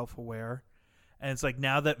more self-aware, and it's like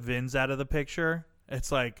now that Vin's out of the picture,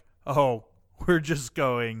 it's like, oh, we're just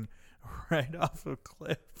going right off a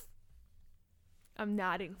cliff. I'm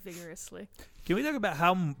nodding vigorously. Can we talk about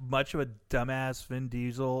how much of a dumbass Vin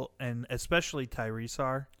Diesel and especially Tyrese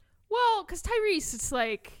are? Well, because Tyrese, it's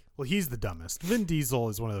like... Well, he's the dumbest. Vin Diesel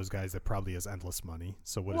is one of those guys that probably has endless money.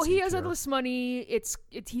 So what? Well, he has endless money.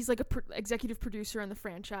 He's like a executive producer on the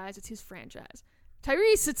franchise. It's his franchise.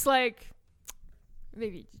 Tyrese, it's like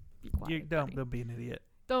maybe be quiet. Don't be an idiot.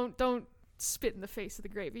 Don't spit in the face of the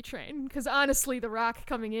gravy train. Because honestly, The Rock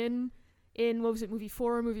coming in what was it, movie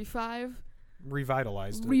 4 or movie 5?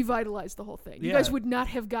 revitalized it. revitalized the whole thing. You Yeah. guys would not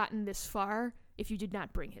have gotten this far if you did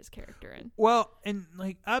not bring his character in. Well, and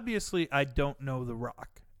like obviously, I don't know The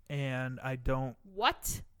Rock, and I don't.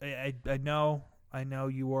 What? I know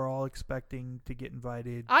you were all expecting to get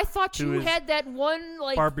invited. I thought To you his had that one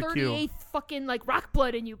like barbecue. 38th fucking like rock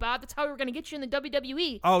blood in you, Bob. That's how we were gonna get you in the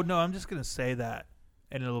WWE. Oh no, I'm just gonna say that,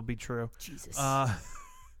 and it'll be true. Jesus.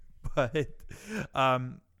 But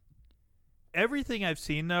everything I've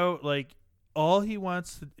seen though, like all he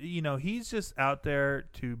wants to, he's just out there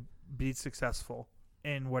to be successful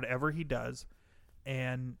in whatever he does,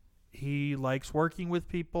 and he likes working with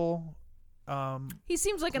people. He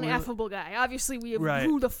seems like an clearly- affable guy. Obviously, Right.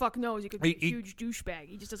 who the fuck knows? He could be a He- huge douchebag.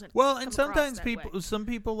 He just doesn't. Well, come and across sometimes that people, way. some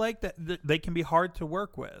people like that. They can be hard to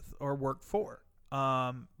work with or work for.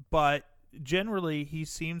 But generally, he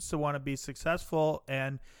seems to want to be successful,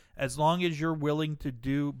 and as long as you're willing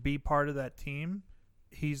to be part of that team,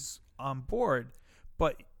 he's on board.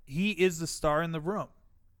 But he is the star in the room.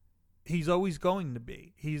 He's always going to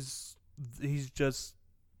be. He's just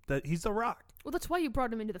that. He's The Rock. Well, that's why you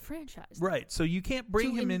brought him into the franchise. Right. So you can't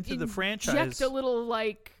bring To him into the franchise. Inject a little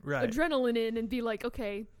like Right. adrenaline in and be like,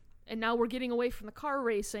 okay, and now we're getting away from the car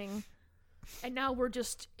racing, and now we're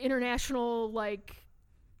just international like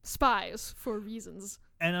spies for reasons.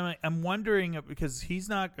 And I'm wondering because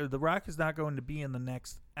The Rock is not going to be in the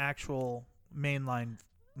next actual mainline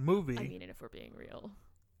movie. I mean, and if we're being real,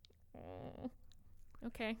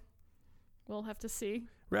 okay, we'll have to see.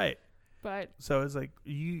 Right. But So it's like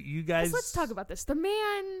you guys. let's talk about this. The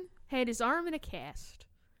man had his arm in a cast,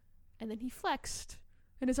 and then he flexed,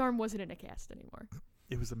 and his arm wasn't in a cast anymore.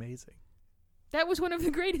 It was amazing. That was one of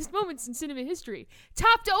the greatest moments in cinema history.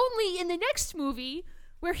 Topped only in the next movie,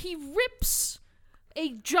 where he rips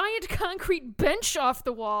a giant concrete bench off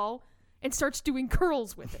the wall and starts doing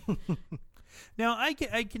curls with it. Now I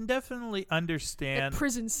can definitely That understand.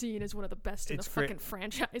 prison scene is one of the best in the It's great. fucking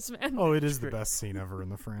franchise, man. Oh, it is the Great. best scene ever in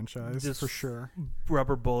the franchise, Just for sure.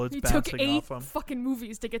 Rubber bullets he took bouncing 8 off him. fucking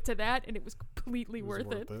movies to get to that, and it was completely It was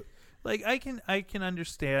worth it. Like I can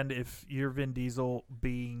understand if you're Vin Diesel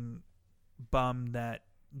being bummed that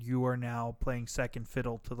you are now playing second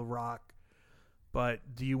fiddle to The Rock.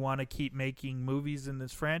 But do you want to keep making movies in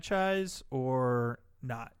this franchise or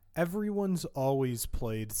not? Everyone's always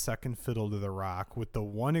played second fiddle to The Rock, with the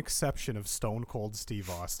one exception of Stone Cold Steve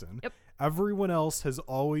Austin. Yep. Everyone else has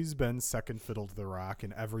always been second fiddle to The Rock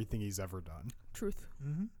in everything he's ever done. Truth.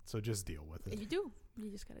 Mm-hmm. So just deal with And it. you do. You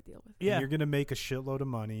just gotta deal with it. Yeah. You're going to make a shitload of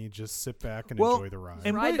money. Just sit back and Well, enjoy the ride.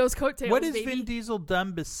 and Ride those coattails, What has baby. Vin Diesel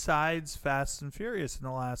done besides Fast and Furious in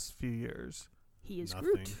the last few years? He is Nothing.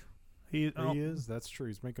 Groot. He is. That's true.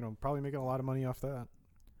 He's probably making a lot of money off that.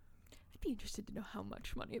 I'd be interested to know how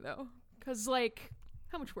much money, though. Because, like,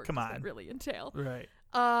 how much work Come does on. that really entail? right.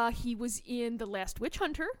 He was in The Last Witch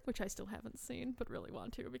Hunter, which I still haven't seen, but really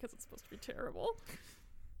want to because it's supposed to be terrible.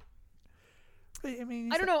 I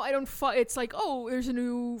mean, I don't know. It's like, oh, there's a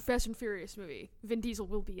new Fast and Furious movie. Vin Diesel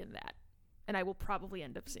will be in that, and I will probably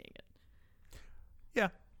end up seeing it. Yeah.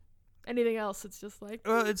 Anything else? It's just like,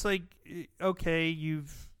 Well, it's like okay,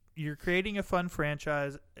 you're creating a fun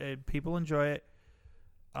franchise, and people enjoy it.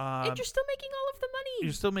 and you're still making all of the money.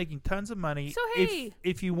 You're still making tons of money. So, hey.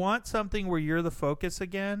 if you want something where you're the focus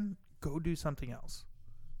again, go do something else.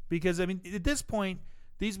 Because I mean, at this point,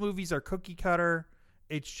 these movies are cookie cutter.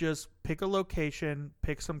 It's just pick a location,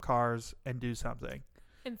 pick some cars, and do something.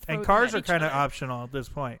 and And cars are kind of optional at this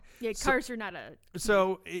point. Yeah, so- cars are not a.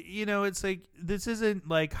 So it's like this isn't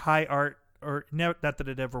like high art or not that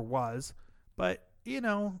it ever was, but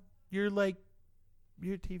you're like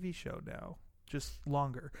your TV show now, just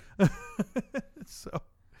longer. So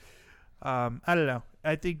I don't know.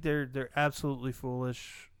 I think they're absolutely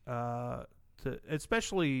foolish,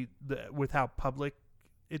 especially with how public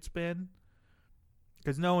it's been,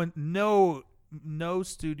 because no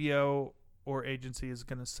studio or agency is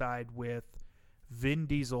going to side with Vin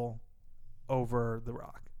Diesel over The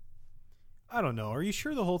Rock. I don't know. Are you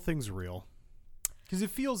sure the whole thing's real? Because it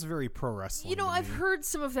feels very pro wrestling. to I've me. heard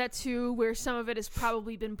some of that too, where some of it has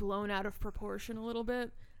probably been blown out of proportion a little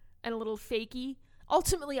bit and a little fakey.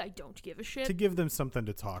 Ultimately, I don't give a shit. to give them something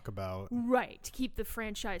to talk about. Right, to keep the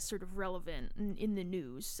franchise sort of relevant in the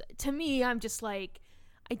news. To me, I'm just like,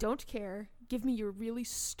 I don't care. Give me your really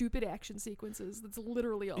stupid action sequences. That's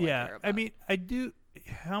literally all I care about. I mean, I do.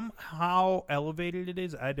 How elevated it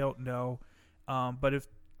is, I don't know. But if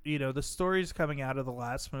the stories coming out of the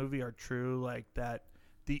last movie are true, like that,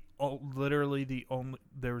 literally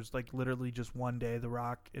there was like literally just one day The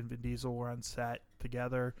Rock and Vin Diesel were on set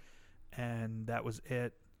together, and that was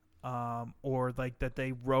it. Or like that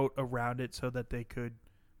they wrote around it so that they could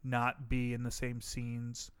not be in the same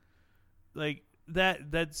scenes. Like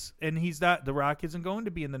that's and he's not. The Rock isn't going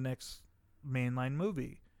to be in the next mainline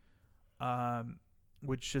movie,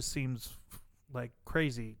 which just seems like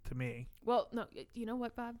crazy to me. Well, no, you know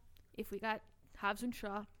what, Bob? If we got Hobbs and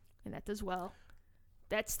Shaw, and that does well,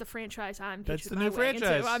 that's the franchise I'm. That's the my new way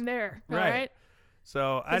franchise. into. I'm there. Right. All right.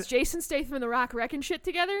 So Is Jason Statham and The Rock wrecking shit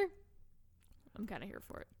together? I'm kind of here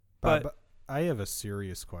for it. Bob, I have a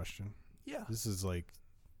serious question. Yeah. This is like,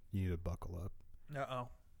 you need to buckle up. Uh-oh.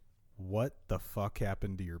 What the fuck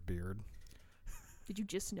happened to your beard? Did you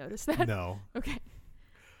just notice that? No. Okay.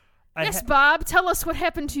 I Yes, Bob, tell us what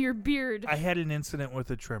happened to your beard. I had an incident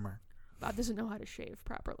with a trimmer. Bob doesn't know how to shave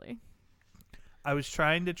properly. I was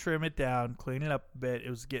trying to trim it down, clean it up a bit. It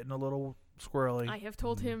was getting a little squirrely. I have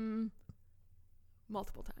told him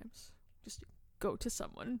multiple times. Just go to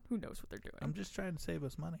someone who knows what they're doing. I'm just trying to save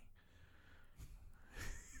us money.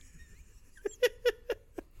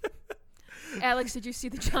 Alex, did you see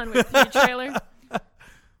the John Wick 3 trailer?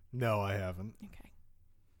 No, I haven't. Okay.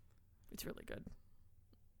 It's really good.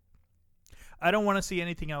 I don't want to see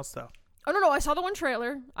anything else, though. Oh, no, I saw the one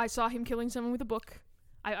trailer. I saw him killing someone with a book.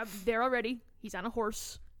 I'm there already. He's on a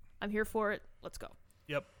horse. I'm here for it. Let's go.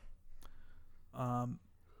 Yep.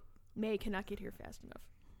 May cannot get here fast enough.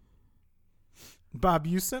 Bob,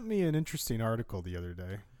 you sent me an interesting article the other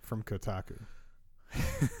day from Kotaku.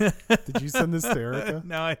 Did you send this to Erica?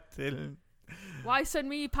 No, I didn't. Why send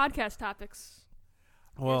me podcast topics?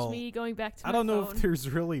 Well, Here's me going back to I don't know phone. if there's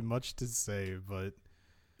really much to say, but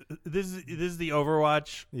This is the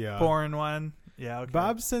Overwatch yeah. porn one. Yeah, okay.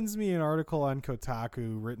 Bob sends me an article on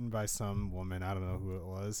Kotaku written by some woman. I don't know who it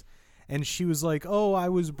was. And she was like, oh, I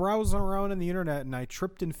was browsing around on the internet and I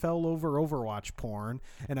tripped and fell over Overwatch porn.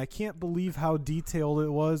 And I can't believe how detailed it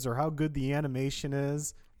was or how good the animation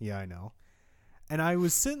is. Yeah, I know. And I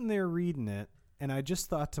was sitting there reading it. And I just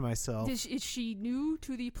thought to myself, Is she new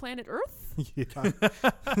to the planet Earth? yeah.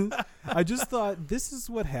 I just thought, this is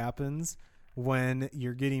what happens when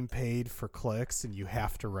you're getting paid for clicks and you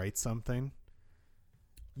have to write something.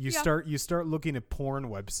 You start looking at porn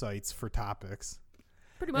websites for topics.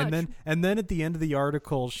 Pretty much. And then at the end of the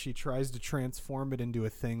article, she tries to transform it into a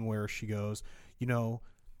thing where she goes, you know,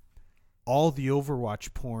 all the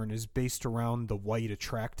Overwatch porn is based around the white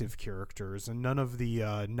attractive characters, and none of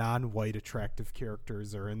the non-white attractive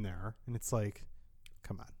characters are in there. And it's like,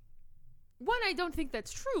 come on. One, I don't think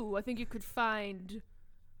that's true. I think you could find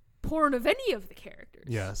porn of any of the characters.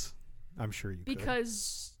 Yes, I'm sure you could.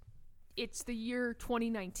 Because it's the year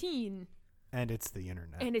 2019. And it's the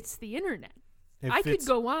internet. I could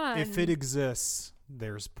go on. If it exists,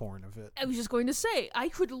 there's porn of it. I was just going to say, I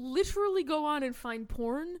could literally go on and find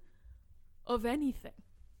porn of anything.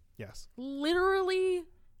 Yes. Literally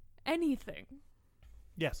anything.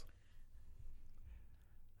 Yes.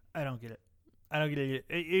 I don't get it.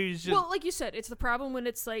 It was just Well, like you said, it's the problem when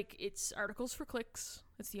it's like, it's articles for clicks.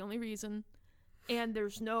 That's the only reason. And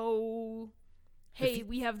there's no, hey,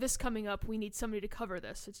 we have this coming up. We need somebody to cover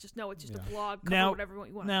this. It's just, no, it's just a blog. Cover whatever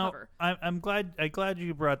you want to cover. I'm glad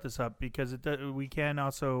you brought this up because we can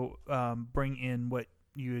also bring in what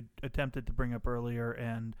you had attempted to bring up earlier,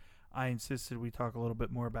 and I insisted we talk a little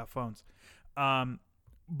bit more about phones.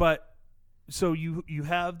 But so you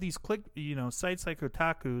have these sites like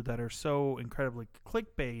Kotaku that are so incredibly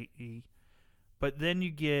clickbaity, but then you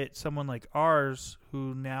get someone like ours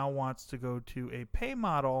who now wants to go to a pay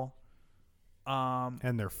model.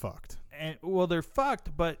 And they're fucked. And they're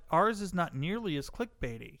fucked, but ours is not nearly as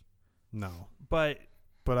clickbaity. No. But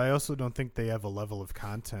I also don't think they have a level of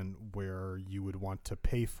content where you would want to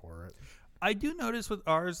pay for it. I do notice with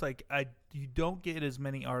ours, like you don't get as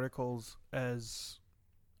many articles as,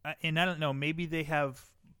 and I don't know, maybe they have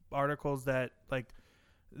articles that like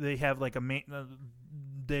they have like a main.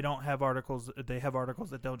 They don't have articles. They have articles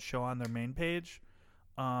that don't show on their main page,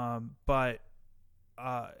 but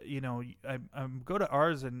I go to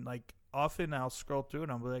ours and like often I'll scroll through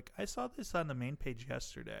and I'll be like, I saw this on the main page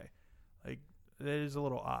yesterday. Like that is a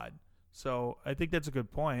little odd. So I think that's a good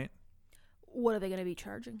point. What are they going to be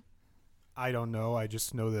charging? I don't know. I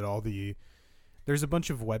just know that there's a bunch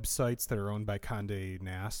of websites that are owned by Condé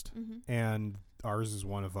Nast, and ours is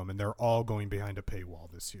one of them, and they're all going behind a paywall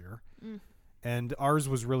this year. And ours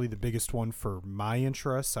was really the biggest one for my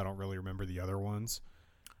interests. I don't really remember the other ones,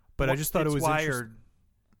 but I just thought it was Wired.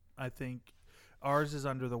 I think ours is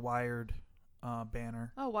under the Wired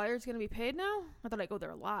banner. Oh, Wired's going to be paid now? I thought I go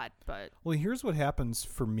there a lot, but... Well, here's what happens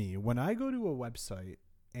for me. When I go to a website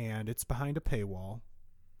and it's behind a paywall,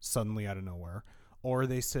 suddenly out of nowhere, or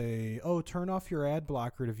they say, oh, turn off your ad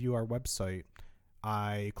blocker to view our website,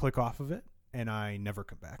 I click off of it and I never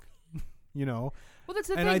come back. you know. Well, that's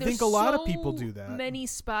the and thing. I There's think a lot of so people do that. Many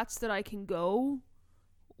spots that I can go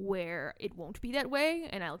where it won't be that way,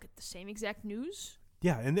 and I'll get the same exact news.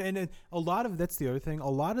 Yeah, and a lot of that's the other thing. A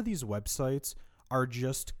lot of these websites are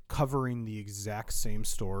just covering the exact same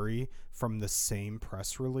story from the same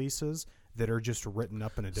press releases that are just written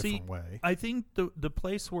up in a different way. I think the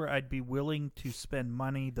place where I'd be willing to spend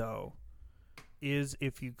money, though, is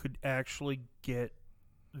if you could actually get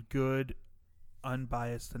good,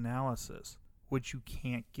 unbiased analysis, which you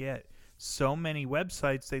can't get. So many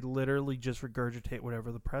websites, they literally just regurgitate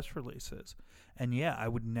whatever the press release is. And yeah, I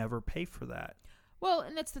would never pay for that. Well,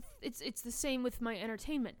 and that's it's the same with my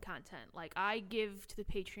entertainment content. Like, I give to the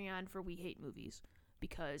Patreon for We Hate Movies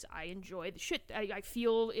because I enjoy the shit. I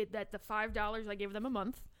feel that the $5 I give them a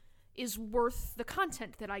month is worth the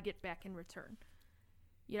content that I get back in return.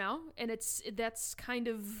 You know? And that's kind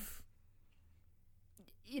of,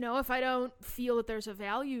 you know, if I don't feel that there's a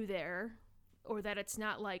value there, or that it's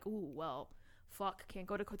not like, ooh, well, fuck, can't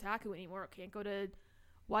go to Kotaku anymore, can't go to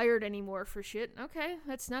Wired anymore for shit. Okay,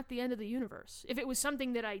 that's not the end of the universe. If it was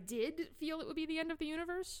something that I did feel it would be the end of the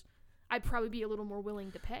universe, I'd probably be a little more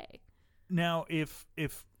willing to pay. Now, if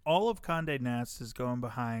all of Condé Nast is going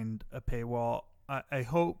behind a paywall, I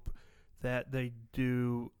hope that they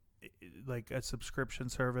do like a subscription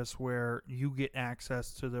service where you get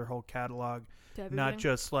access to their whole catalog, not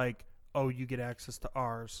just like, oh, you get access to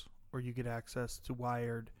ours or you get access to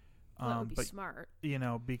Wired. Well, that would be smart. You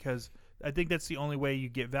know, because I think that's the only way you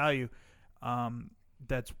get value.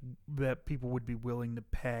 That people would be willing to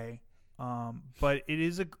pay. But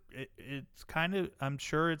it's kind of, I'm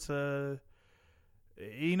sure it's a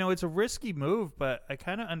risky move, but I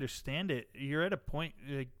kind of understand it. You're at a point,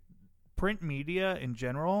 like, print media in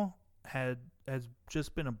general has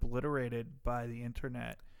just been obliterated by the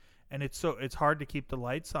internet, and it's hard to keep the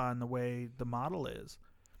lights on the way the model is.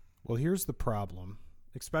 Well, here's the problem,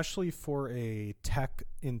 especially for a tech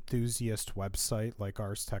enthusiast website like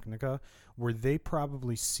Ars Technica, where they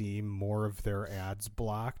probably see more of their ads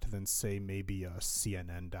blocked than, say, maybe a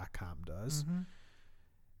CNN.com does. Mm-hmm.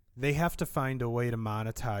 They have to find a way to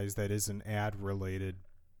monetize that isn't ad related,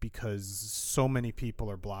 because so many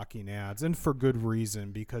people are blocking ads, and for good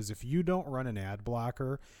reason, because if you don't run an ad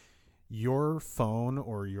blocker, your phone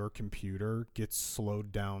or your computer gets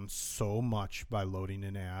slowed down so much by loading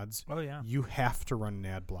in ads. Oh, yeah. You have to run an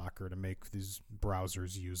ad blocker to make these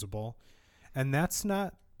browsers usable. And that's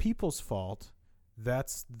not people's fault.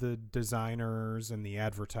 That's the designers and the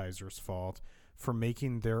advertisers' fault for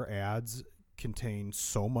making their ads contain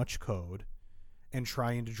so much code and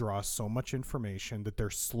trying to draw so much information that they're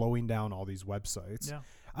slowing down all these websites. Yeah.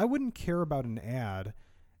 I wouldn't care about an ad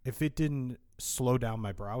if it didn't slow down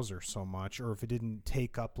my browser so much, or if it didn't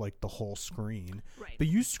take up like the whole screen. Right. But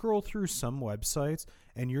you scroll through some websites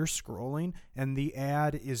and you're scrolling and the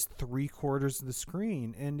ad is 3/4 of the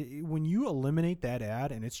screen. And when you eliminate that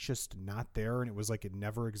ad and it's just not there and it was like it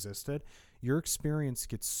never existed, your experience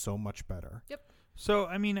gets so much better. Yep. So,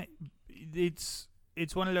 I mean, it's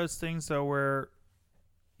one of those things, though, where,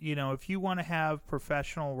 you know, if you want to have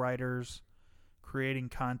professional writers creating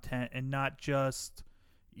content and not just,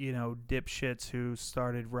 you know, dipshits who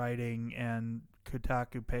started writing and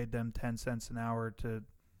Kotaku paid them 10 cents an hour to,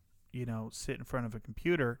 you know, sit in front of a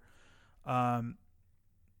computer,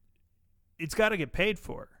 it's got to get paid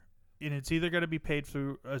for. And it's either going to be paid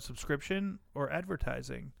through a subscription or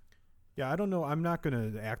advertising. Yeah, I don't know. I'm not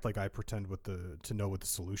going to act like I pretend to know what the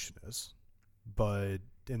solution is.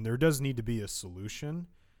 And there does need to be a solution.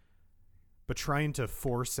 But trying to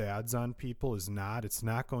force ads on people it's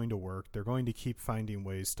not going to work. They're going to keep finding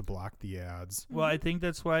ways to block the ads. Well, I think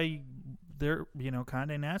that's why they're, you know,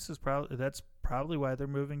 Condé Nast that's probably why they're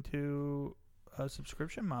moving to a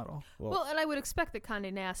subscription model. Well, and I would expect that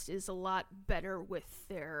Condé Nast is a lot better with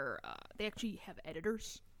their, they actually have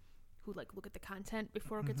editors who like look at the content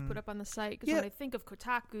before it gets put up on the site. Because when I think of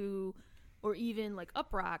Kotaku or even like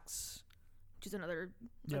Uproxx, which is another,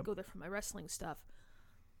 I go there for my wrestling stuff,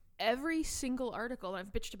 every single article, and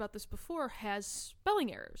I've bitched about this before, has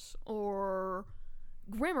spelling errors or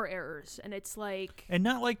grammar errors, and it's like... And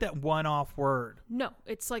not like that one-off word. No,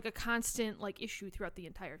 it's like a constant like issue throughout the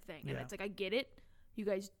entire thing. And it's like, I get it. You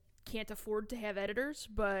guys can't afford to have editors,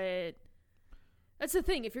 but that's the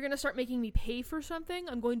thing. If you're going to start making me pay for something,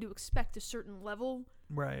 I'm going to expect a certain level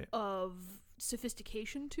of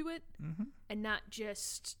sophistication to it, and not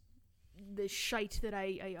just the shite that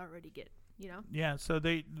I already get. You know? Yeah, so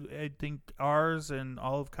I think ours and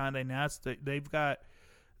all of Condé Nast, they've got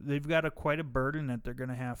quite a burden that they're going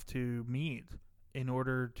to have to meet in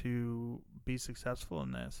order to be successful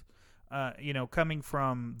in this. coming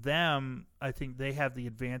from them, I think they have the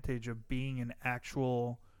advantage of being an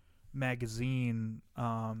actual magazine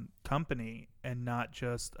company and not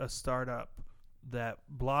just a startup that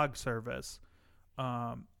blog service.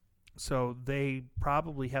 So they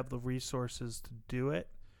probably have the resources to do it.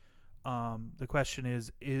 The question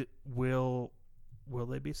is, will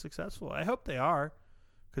they be successful? I hope they are,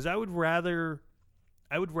 because I would rather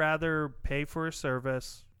pay for a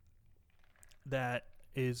service that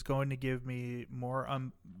is going to give me more,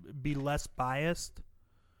 be less biased,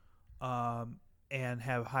 and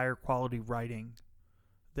have higher quality writing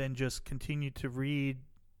than just continue to read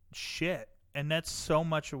shit. And that's so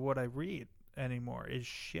much of what I read anymore is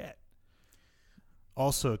shit.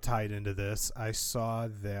 Also tied into this, I saw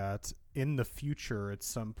that in the future at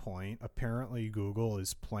some point, apparently Google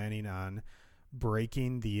is planning on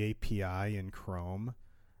breaking the API in Chrome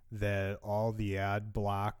that all the ad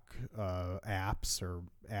block apps or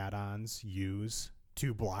add-ons use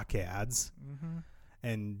to block ads. Mm-hmm.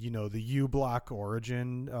 And, the uBlock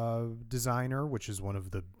Origin designer, which is one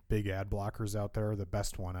of the big ad blockers out there, the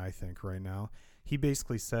best one, I think, right now, he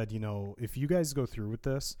basically said, if you guys go through with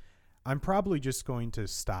this, I'm probably just going to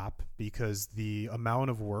stop because the amount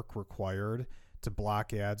of work required to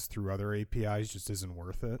block ads through other APIs just isn't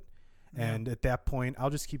worth it. Yeah. And at that point, I'll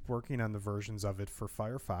just keep working on the versions of it for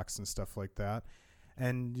Firefox and stuff like that.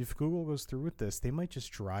 And if Google goes through with this, they might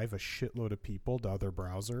just drive a shitload of people to other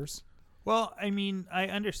browsers. Well, I mean, I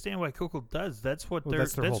understand why Google does. That's what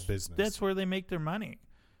that's their whole business. That's where they make their money.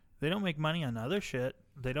 They don't make money on other shit.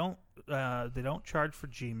 They don't charge for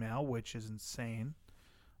Gmail, which is insane.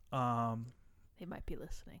 They might be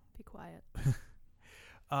listening. Be quiet.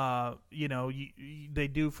 They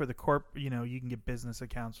do for the corp. You can get business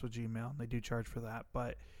accounts with Gmail. They do charge for that,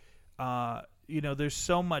 but there's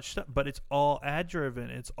so much stuff. But it's all ad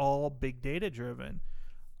driven. It's all big data driven.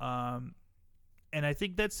 And I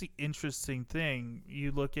think that's the interesting thing.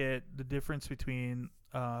 You look at the difference between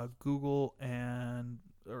Google and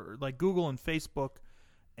Facebook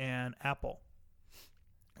and Apple.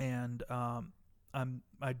 And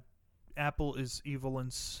Apple is evil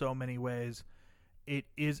in so many ways. It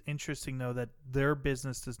is interesting, though, that their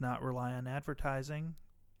business does not rely on advertising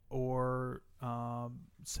or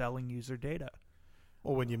selling user data.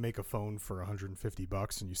 Well, when you make a phone for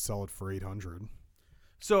 $150 and you sell it for $800.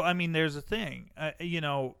 So, I mean, there's a thing, that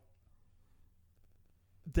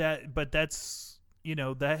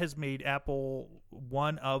has made Apple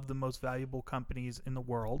one of the most valuable companies in the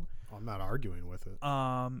world. I'm not arguing with it.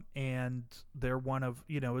 And they're one of,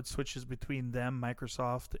 it switches between them,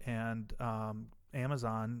 Microsoft, and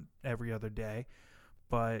Amazon every other day.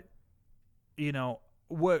 But,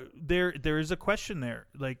 there is a question there.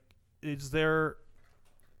 Like, do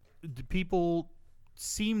people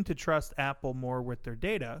seem to trust Apple more with their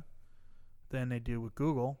data than they do with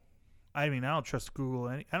Google? I mean, I don't trust Google.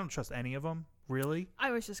 I don't trust any of them, really.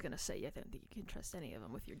 I was just going to say, I don't think you can trust any of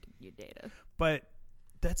them with your data. But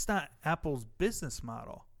that's not Apple's business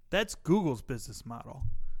model. That's Google's business model.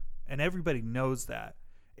 And everybody knows that.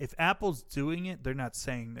 If Apple's doing it, they're not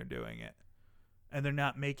saying they're doing it. And they're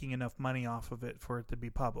not making enough money off of it for it to be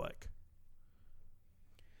public.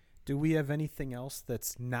 Do we have anything else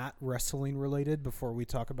that's not wrestling related before we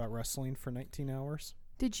talk about wrestling for 19 hours?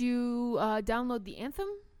 Did you download the Anthem?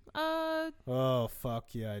 Oh,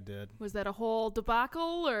 fuck yeah, I did. Was that a whole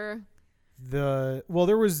debacle or? There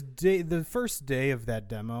was the first day of that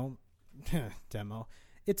demo.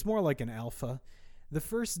 It's more like an alpha. The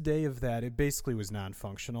first day of that, it basically was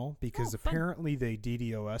non-functional because apparently they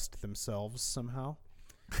DDoS'd themselves somehow.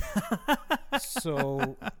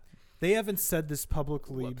 So they haven't said this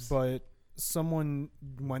publicly, Whoops. but someone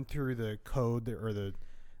went through the code or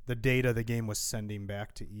the data the game was sending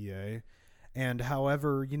back to EA. And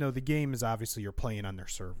however, the game is obviously you're playing on their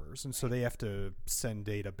servers. And so they have to send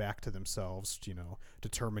data back to themselves,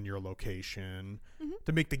 determine your location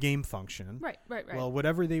to make the game function. Right. Well,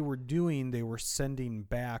 whatever they were doing, they were sending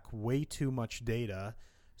back way too much data.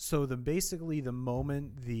 So basically the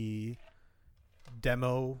moment the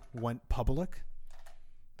demo went public,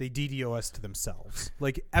 they DDoS'd themselves.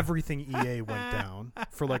 Like everything EA went down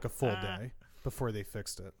for like a full day before they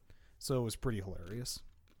fixed it. So it was pretty hilarious.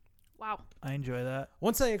 Wow. I enjoy that.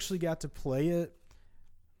 Once I actually got to play it,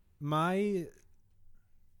 the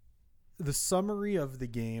summary of the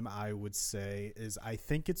game, I would say, is I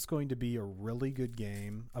think it's going to be a really good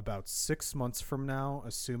game about 6 months from now,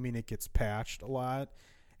 assuming it gets patched a lot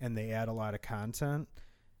and they add a lot of content.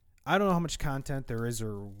 I don't know how much content there is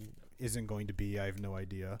or isn't going to be. I have no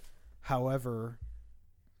idea. However,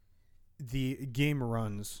 the game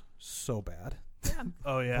runs so bad.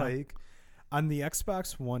 Oh, yeah. On the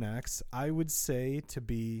Xbox One X, I would say, to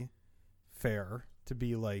be fair, to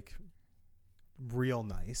be like real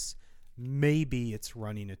nice, maybe it's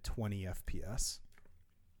running at 20 FPS.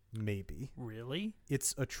 Maybe. Really?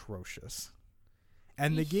 It's atrocious.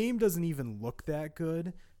 And the game doesn't even look that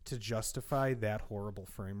good to justify that horrible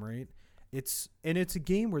frame rate. It's a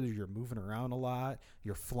game where you're moving around a lot,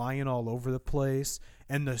 you're flying all over the place,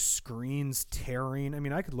 and the screen's tearing. I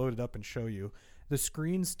mean, I could load it up and show you. The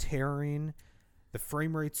screen's tearing. The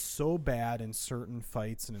frame rate's so bad in certain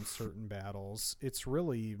fights and in certain battles. It's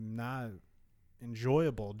really not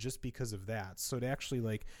enjoyable just because of that. So to actually,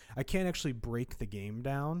 like, I can't actually break the game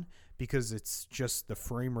down because it's just the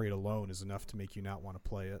frame rate alone is enough to make you not want to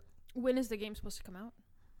play it. When is the game supposed to come out?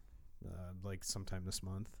 Like sometime this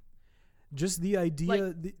month. Just the idea,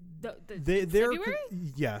 Like they're February?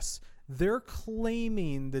 Yes, they're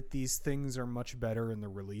claiming that these things are much better in the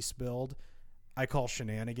release build. I call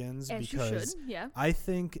shenanigans As because you should, yeah. I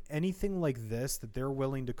think anything like this that they're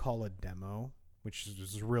willing to call a demo, which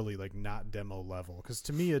is really like not demo level, because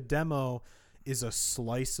to me a demo is a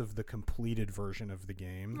slice of the completed version of the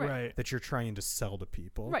game Right. that you're trying to sell to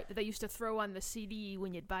people. Right, that they used to throw on the CD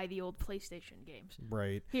when you'd buy the old PlayStation games.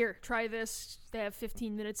 Right. Here, try this. They have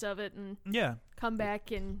 15 minutes of it, and Yeah. come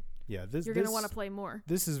back, and Yeah, you're going to want to play more.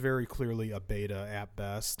 This is very clearly a beta at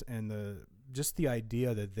best, and the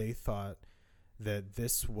idea that they thought that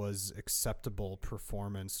this was acceptable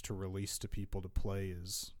performance to release to people to play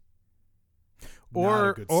is not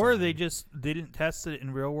a good Or sign. they just didn't test it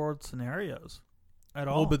in real world scenarios at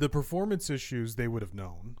all. Oh, but the performance issues they would have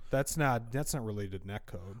known. That's not related to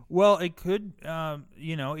netcode. Well, it could,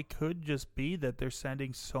 it could just be that they're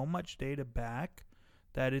sending so much data back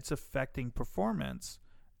that it's affecting performance,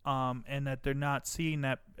 and that they're not seeing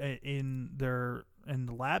that in the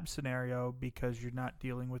lab scenario because you're not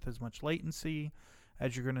dealing with as much latency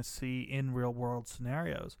as you're going to see in real world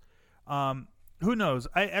scenarios. Who knows?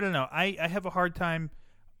 I don't know. I have a hard time.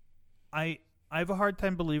 I have a hard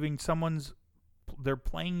time believing they're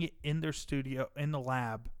playing it in their studio in the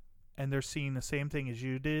lab, and they're seeing the same thing as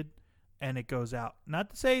you did, and it goes out. Not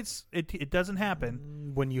to say it doesn't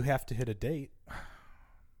happen. When you have to hit a date.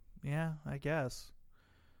 Yeah, I guess.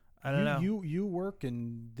 I don't know. You work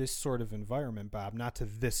in this sort of environment, Bob, not to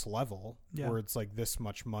this level where it's like this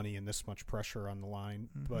much money and this much pressure on the line,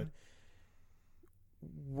 but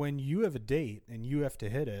when you have a date and you have to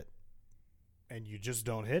hit it and you just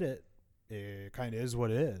don't hit it, it kind of is what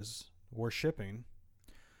it is. We're shipping.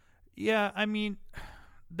 Yeah, I mean,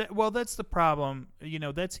 that's the problem.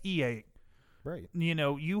 That's EA. Right. You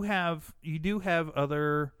do have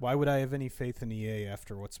other. Why would I have any faith in EA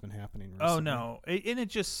after what's been happening recently? Oh no, and it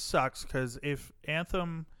just sucks because if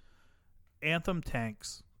Anthem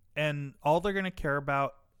tanks, and all they're gonna care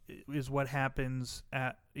about is what happens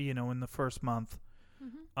in the first month,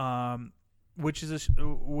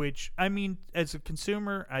 which I mean, as a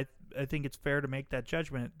consumer, I think it's fair to make that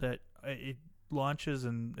judgment that it launches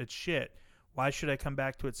and it's shit. Why should I come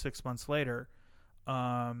back to it 6 months later?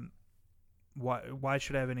 Why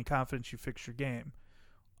should I have any confidence you fix your game?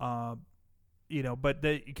 But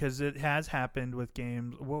because it has happened with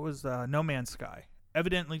games. What was No Man's Sky?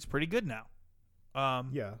 Evidently, it's pretty good now.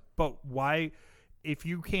 Yeah. But why, if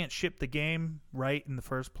you can't ship the game right in the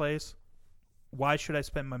first place, why should I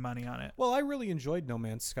spend my money on it? Well, I really enjoyed No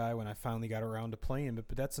Man's Sky when I finally got around to playing it,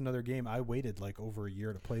 but that's another game I waited like over a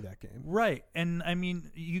year to play that game. Right, and I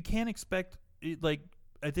mean, you can't expect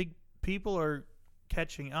I think people are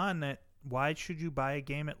catching on that. Why should you buy a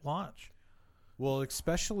game at launch? Well,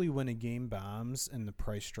 especially when a game bombs and the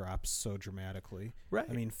price drops so dramatically. Right.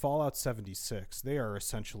 I mean, Fallout 76, they are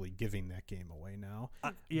essentially giving that game away now.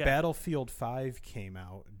 Yeah. Battlefield 5 came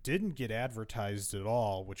out, didn't get advertised at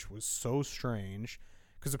all, which was so strange.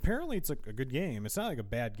 Because apparently it's like a good game. It's not like a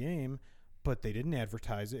bad game, but they didn't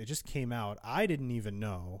advertise it. It just came out. I didn't even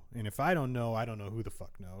know. And if I don't know who the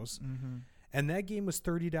fuck knows. Mm-hmm. And that game was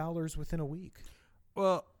 $30 within a week.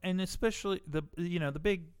 Well, and especially the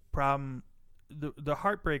big problem, the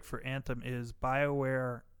heartbreak for Anthem is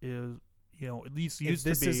BioWare is at least used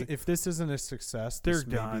to be. If this isn't a success, they're this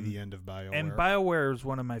may done. be the end of BioWare. And BioWare is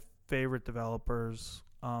one of my favorite developers.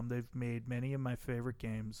 They've made many of my favorite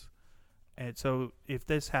games, and so if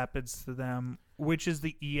this happens to them, which is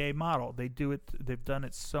the EA model, they do it. They've done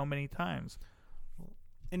it so many times.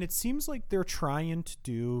 And it seems like they're trying to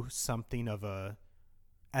do something of a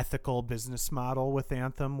ethical business model with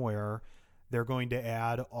Anthem where they're going to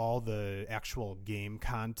add all the actual game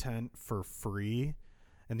content for free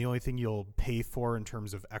And the only thing you'll pay for in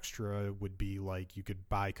terms of extra would be like you could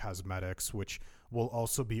buy cosmetics, which will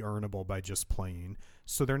also be earnable by just playing.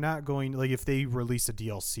 So they're not going, like if they release a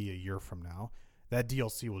DLC a year from now, that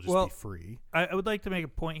DLC will just be free. I would like to make a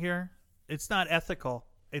point here. It's not ethical.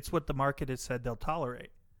 It's what the market has said they'll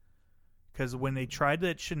tolerate. Because when they tried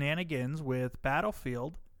that shenanigans with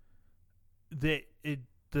Battlefield, the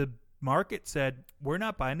market said, we're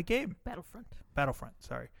not buying the game. Battlefront,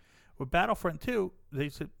 sorry. With Battlefront 2, they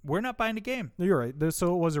said, we're not buying the game. You're right.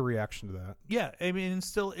 So it was a reaction to that. Yeah, I mean,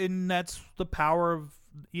 that's the power of,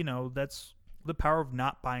 that's the power of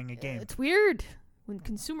not buying a game. It's weird. When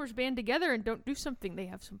consumers band together and don't do something, they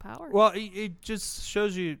have some power. Well, it just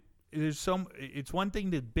shows you it's one thing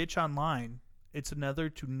to bitch online. It's another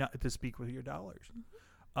to speak with your dollars.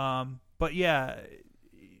 Mm-hmm. But yeah,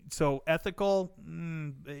 so ethical,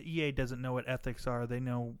 EA doesn't know what ethics are. They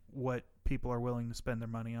know what people are willing to spend their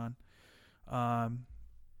money on.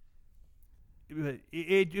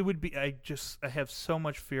 It would be, I have so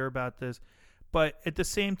much fear about this. But at the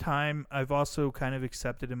same time, I've also kind of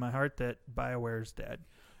accepted in my heart that BioWare is dead.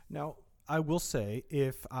 Now, I will say,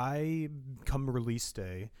 if I come release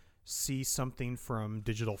day, see something from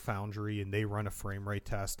Digital Foundry and they run a frame rate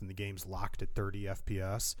test and the game's locked at 30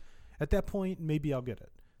 FPS, at that point, maybe I'll get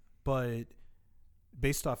it. But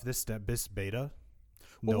based off this beta,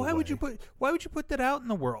 well, no why way. would you put that out in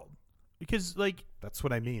the world? Because that's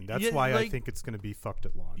what I mean. That's why I think it's going to be fucked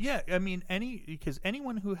at launch. Yeah, I mean because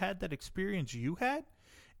anyone who had that experience you had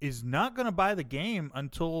is not going to buy the game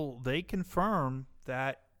until they confirm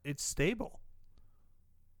that it's stable.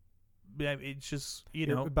 It's just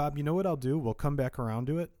Bob, you know what I'll do? We'll come back around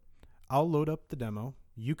to it. I'll load up the demo.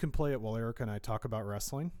 You can play it while Erica and I talk about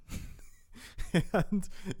wrestling. And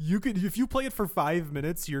if you play it for 5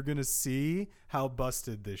 minutes, you're going to see how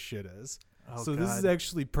busted this shit is. Oh, so God. This is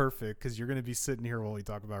actually perfect because you're going to be sitting here while we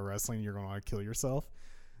talk about wrestling and you're going to want to kill yourself.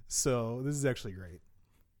 So this is actually great.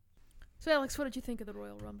 So Alex, what did you think of the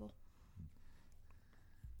Royal Rumble?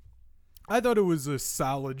 I thought it was a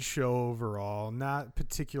solid show overall. Not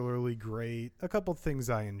particularly great. A couple things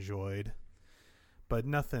I enjoyed, but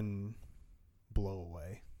nothing blow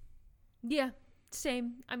away. Yeah,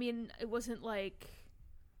 same. I mean, it wasn't like...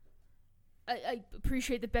 I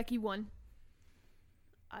appreciate that Becky won.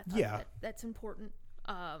 I thought that's important.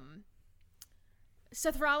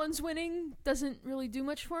 Seth Rollins winning doesn't really do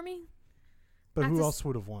much for me. But who else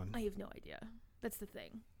would have won? I have no idea. That's the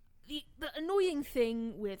thing. The annoying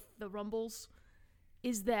thing with the Rumbles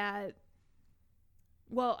is that,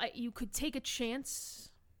 well, you could take a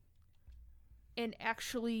chance and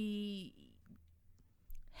actually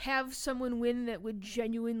have someone win that would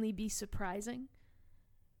genuinely be surprising.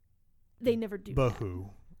 They never do But that.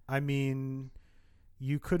 who? I mean...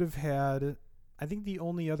 You could have had, I think the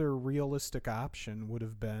only other realistic option would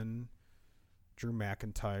have been Drew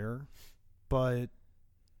McIntyre, but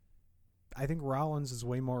I think Rollins is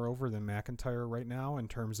way more over than McIntyre right now in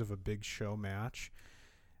terms of a big show match.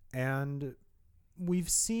 And we've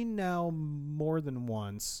seen now more than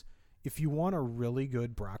once, if you want a really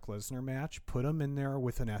good Brock Lesnar match, put him in there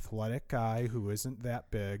with an athletic guy who isn't that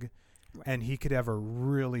big. Right. And he could have a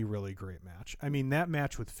really, really great match. I mean, that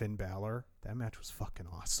match with Finn Balor, that match was fucking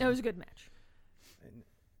awesome. That was a good match. And,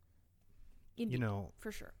 Indeed,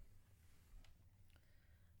 for sure.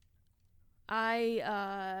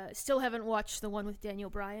 I still haven't watched the one with Daniel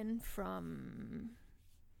Bryan from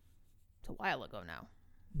a while ago now.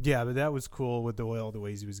 Yeah, but that was cool with all the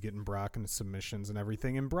ways he was getting Brock and the submissions and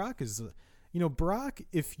everything. And Brock is, Brock,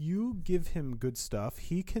 if you give him good stuff,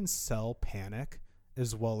 he can sell panic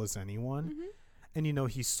as well as anyone. Mm-hmm. And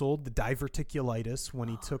he sold the diverticulitis when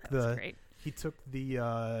he took the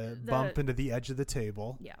bump into the edge of the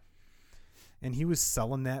table. Yeah. And he was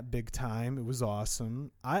selling that big time. It was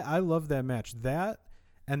awesome. I love that match. That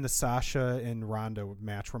and the Sasha and Ronda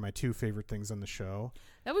match were my two favorite things on the show.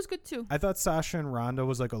 That was good too. I thought Sasha and Ronda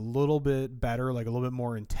was like a little bit better, like a little bit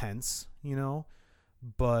more intense,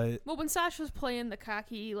 But when Sasha's playing the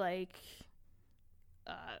cocky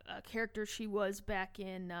character she was back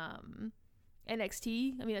in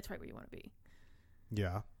NXT, I mean that's right where you want to be.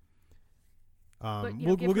 Yeah. But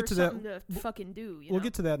we'll get to that. We'll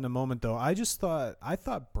get to that in a moment, though. I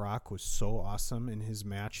thought Brock was so awesome in his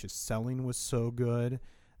match. His selling was so good.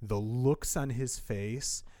 The looks on his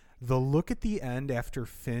face, the look at the end after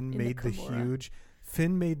Finn made the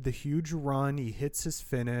huge run. He hits his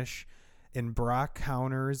finish, and Brock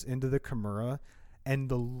counters into the Kimura. And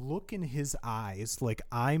the look in his eyes, like,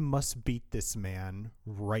 I must beat this man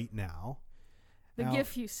right now. The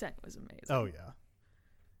gif you sent was amazing. Oh, yeah.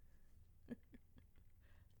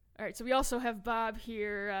 All right, so we also have Bob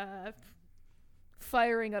here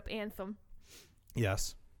firing up Anthem.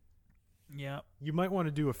 Yes. Yeah. You might want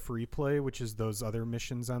to do a free play, which is those other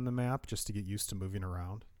missions on the map, just to get used to moving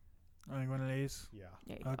around. I think one of these. Yeah.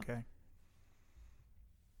 There you go. Okay.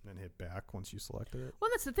 Then hit back once you selected it. Well,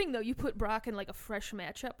 that's the thing, though. You put Brock in, like, a fresh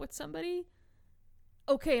matchup with somebody.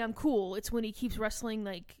 Okay, I'm cool. It's when he keeps wrestling,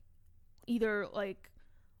 like, either, like,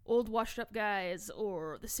 old washed-up guys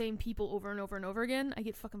or the same people over and over and over again. I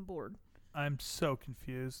get fucking bored. I'm so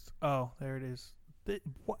confused. Oh, there it is. This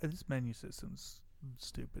menu system's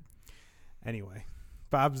stupid. Anyway,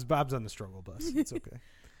 Bob's on the struggle bus. It's okay.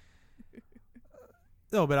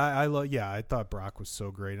 No, but I thought Brock was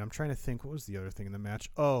so great. I'm trying to think, what was the other thing in the match?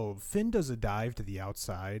 Oh, Finn does a dive to the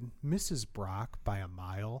outside, misses Brock by a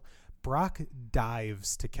mile. Brock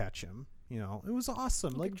dives to catch him. You know, it was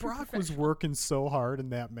awesome. Like, Brock was working so hard in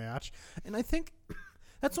that match. And I think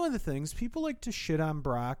that's one of the things. People like to shit on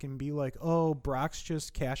Brock and be like, oh, Brock's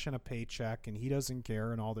just cashing a paycheck and he doesn't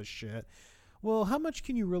care and all this shit. Well, how much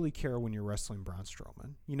can you really care when you're wrestling Braun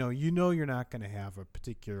Strowman? You know you're not going to have a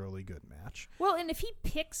particularly good match. Well, and if he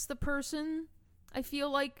picks the person, I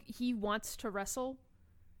feel like he wants to wrestle.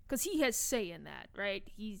 Because he has say in that, right?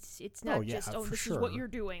 It's not this is what you're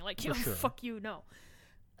doing. Like, fuck you, no.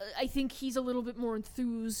 I think he's a little bit more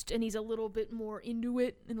enthused, and he's a little bit more into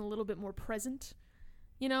it, and a little bit more present,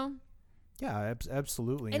 you know? Yeah,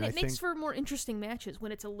 absolutely. And it makes for more interesting matches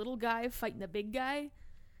when it's a little guy fighting a big guy.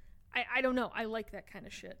 I don't know. I like that kind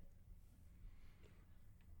of shit.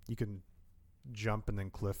 You can jump and then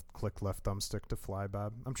click left thumbstick to fly,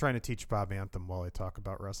 Bob. I'm trying to teach Bob Anthem while I talk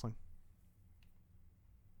about wrestling.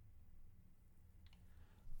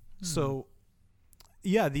 So,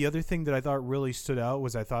 yeah, the other thing that I thought really stood out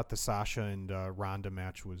was I thought the Sasha and Ronda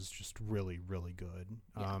match was just really, really good.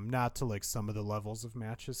 Yeah. Not to like some of the levels of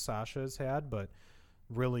matches Sasha has had, but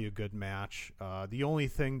really a good match. The only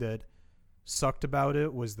thing that sucked about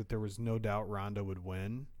it was that there was no doubt Ronda would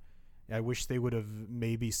win. I wish they would have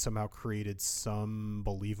maybe somehow created some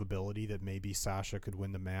believability that maybe Sasha could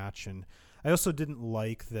win the match. And I also didn't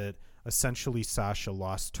like that essentially Sasha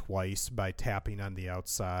lost twice by tapping on the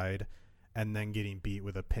outside and then getting beat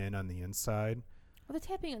with a pin on the inside. Well, the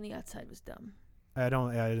tapping on the outside was dumb. I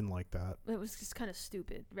didn't like that. It was just kind of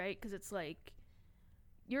stupid, right? Because it's like,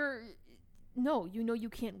 you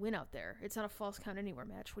can't win out there. It's not a false count anywhere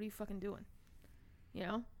match. What are you fucking doing? You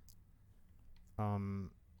know?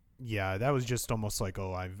 Yeah, that was just almost like,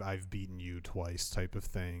 oh, I've beaten you twice type of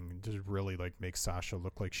thing. Just really like make Sasha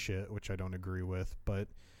look like shit, which I don't agree with. But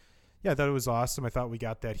yeah, I thought it was awesome. I thought we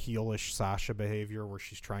got that heelish Sasha behavior where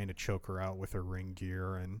she's trying to choke her out with her ring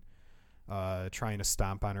gear and trying to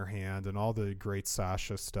stomp on her hand and all the great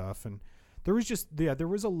Sasha stuff. And there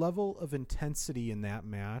was a level of intensity in that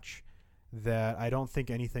match that I don't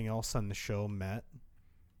think anything else on the show met.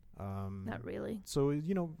 Not really. So,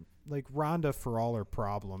 like Ronda, for all her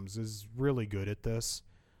problems, is really good at this.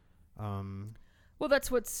 Well,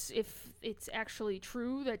 that's if it's actually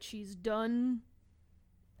true that she's done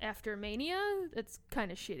after Mania, that's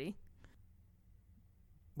kind of shitty.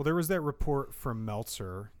 Well, there was that report from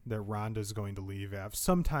Meltzer that Ronda's going to leave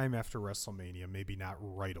sometime after WrestleMania, maybe not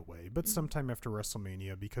right away, but sometime after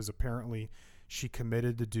WrestleMania, because apparently she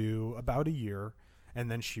committed to do about a year,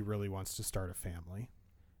 and then she really wants to start a family.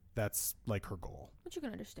 That's like her goal. Which you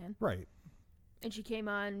can understand. Right. And she came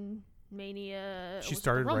on Mania. She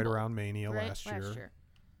started right around Mania last year.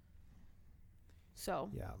 So.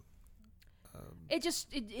 Yeah. It's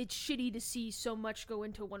shitty to see so much go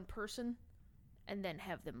into one person and then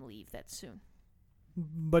have them leave that soon.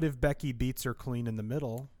 But if Becky beats her clean in the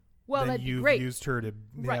middle, well, then that'd you've be great. used her to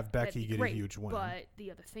have Becky get a huge win. But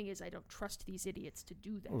the other thing is I don't trust these idiots to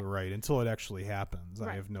do that. Right. Until it actually happens. Right.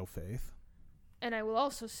 I have no faith. And I will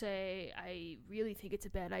also say I really think it's a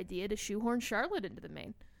bad idea to shoehorn Charlotte into the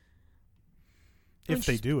main. If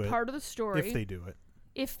they do it. Part of the story. If they do it.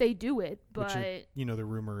 If they do it, but... Which, the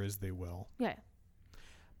rumor is they will. Yeah.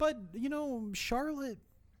 But, Charlotte,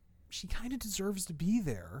 she kind of deserves to be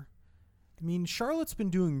there. I mean, Charlotte's been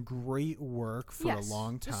doing great work for a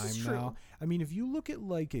long time now. I mean, if you look at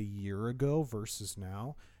like a year ago versus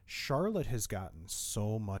now, Charlotte has gotten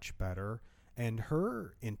so much better. And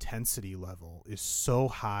her intensity level is so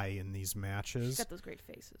high in these matches. She's got those great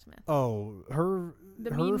faces, man. Oh, her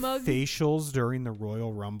facials during the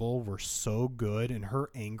Royal Rumble were so good, and her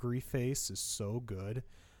angry face is so good.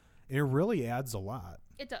 And it really adds a lot.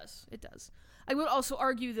 It does. I would also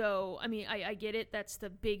argue, though, I mean, I get it. That's the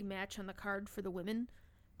big match on the card for the women.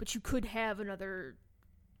 But you could have another...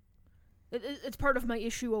 It's part of my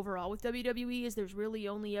issue overall with WWE is there's really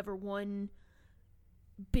only ever one...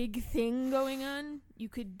 big thing going on. You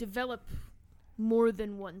could develop more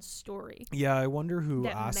than one story. Yeah, I wonder who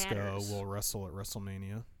That Asuka matters. will wrestle at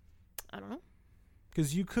WrestleMania. I don't know.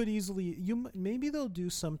 Because you could easily, maybe they'll do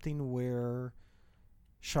something where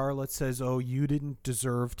Charlotte says, "Oh, you didn't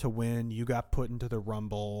deserve to win. You got put into the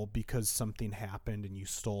Rumble because something happened and you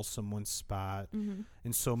stole someone's spot." Mm-hmm.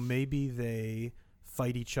 And so maybe they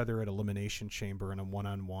fight each other at Elimination Chamber in a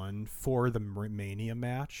one-on-one for the Mania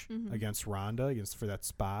match Mhm. against Ronda, for that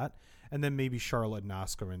spot, and then maybe Charlotte and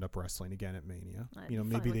Asuka end up wrestling again at Mania. I'd be fine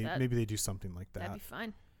with that. maybe they do something like That'd that. be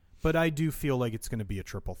fine. But I do feel like it's going to be a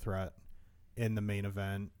triple threat in the main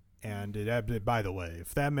event. And by the way,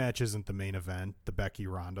 if that match isn't the main event, the Becky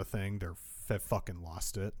Ronda thing, they fucking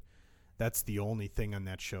lost it. That's the only thing on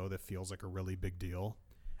that show that feels like a really big deal.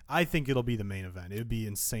 I think it'll be the main event. It would be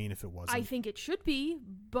insane if it wasn't. I think it should be,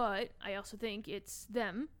 but I also think it's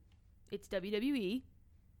them. It's WWE.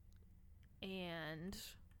 And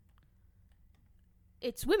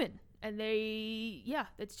it's women. And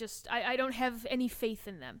it's just, I don't have any faith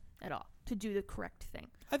in them at all to do the correct thing.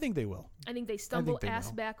 I think they will. I think they stumble they ass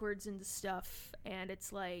will. backwards into stuff, and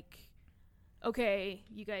it's like, okay,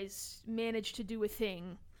 you guys managed to do a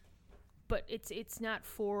thing, but it's not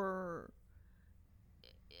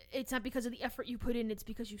because of the effort you put in, it's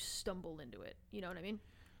because you stumbled into it. You know what I mean?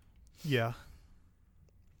 Yeah.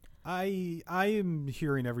 I am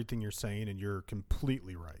hearing everything you're saying, and you're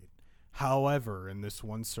completely right. However, in this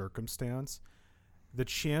one circumstance, the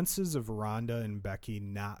chances of Ronda and Becky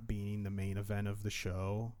not being the main event of the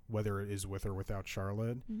show, whether it is with or without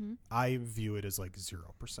Charlotte, I view it as like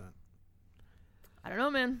 0%. I don't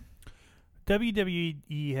know, man.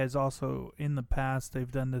 WWE has also, in the past,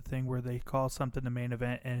 they've done the thing where they call something the main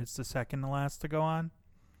event and it's the second to last to go on.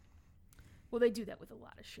 Well, they do that with a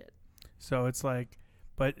lot of shit. So it's like,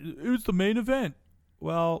 but it was the main event.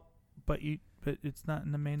 Well, but it's not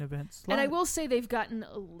in the main event slot. And I will say they've gotten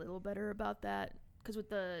a little better about that, because with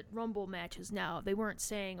the Rumble matches now, they weren't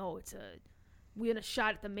saying, "Oh, we had a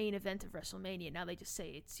shot at the main event of WrestleMania." Now they just say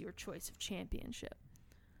it's your choice of championship.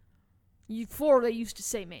 Before they used to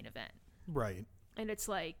say main event, Right. and it's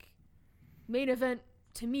like, main event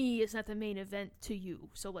to me is not the main event to you.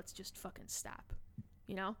 So let's just fucking stop,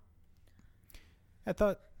 you know? I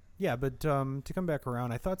thought, yeah, but to come back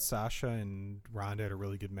around, I thought Sasha and Ronda had a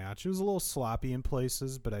really good match. It was a little sloppy in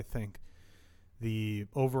places, but I think the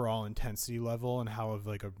overall intensity level and how of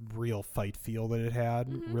like a real fight feel that it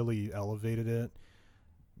had really elevated it.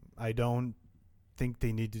 I don't think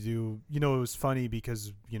they need to do, it was funny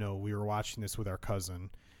because, we were watching this with our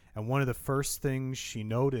cousin, and one of the first things she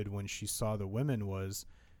noted when she saw the women was,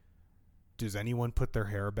 does anyone put their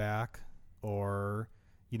hair back? Or,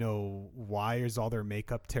 why is all their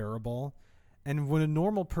makeup terrible? And when a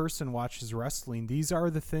normal person watches wrestling, these are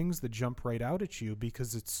the things that jump right out at you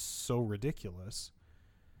because it's so ridiculous.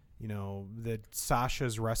 That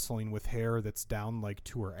Sasha's wrestling with hair that's down like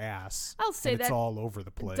to her ass. I'll say and it's that all over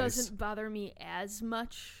the place. doesn't bother me as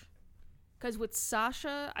much. Because with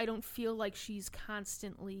Sasha, I don't feel like she's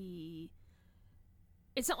constantly...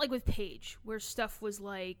 It's not like with Paige, where stuff was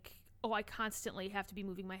like, oh, I constantly have to be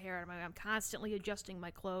moving my hair out of I'm constantly adjusting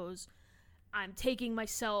my clothes. I'm taking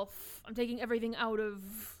everything out of,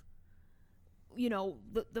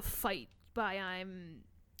 the fight by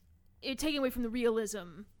taking away from the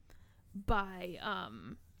realism by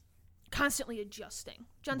constantly adjusting.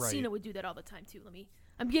 John Right. Cena would do that all the time too.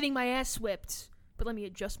 I'm getting my ass whipped, but let me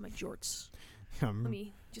adjust my jorts. Let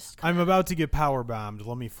me just. I'm about to get power bombed.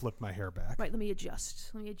 Let me flip my hair back. Right. Let me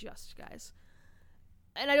adjust, guys.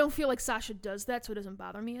 And I don't feel like Sasha does that, so it doesn't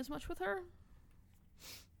bother me as much with her.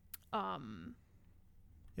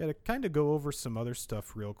 Yeah, to kind of go over some other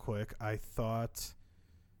stuff real quick, I thought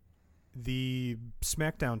the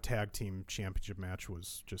SmackDown Tag Team Championship match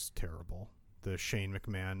was just terrible. The Shane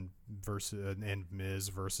McMahon and Miz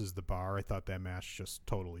versus The Bar, I thought that match just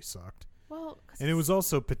totally sucked. Well, and it was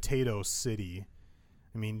also Potato City.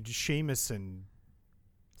 I mean, Sheamus and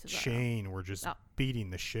Shane were just beating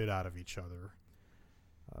the shit out of each other.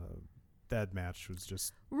 That match was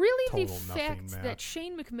just really total the fact match. that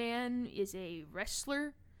Shane McMahon is a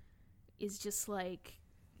wrestler is just like,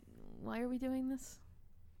 why are we doing this?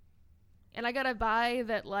 And I gotta buy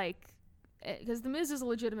that, like, because The Miz is a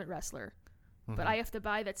legitimate wrestler, but I have to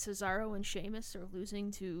buy that Cesaro and Sheamus are losing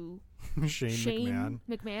to Shane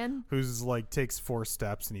McMahon, who's like takes 4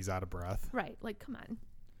 steps and he's out of breath. Right? Like, come on.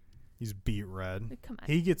 He's beat red. Like, come on.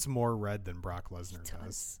 He gets more red than Brock Lesnar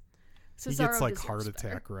does. He Cesaro gets like deserves heart better.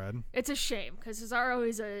 attack red. It's a shame because Cesaro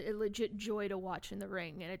is a legit joy to watch in the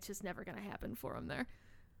ring, and it's just never going to happen for him there.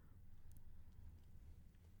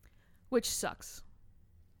 Which sucks.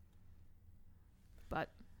 But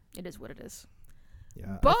it is what it is.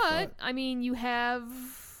 Yeah, But I mean, you have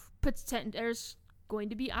there's going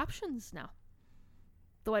to be options now.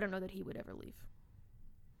 Though I don't know that he would ever leave.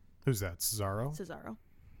 who's that? Cesaro? Cesaro.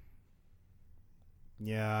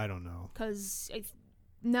 Yeah, I don't know. Because I'm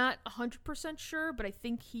not 100% sure, but I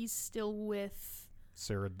think he's still with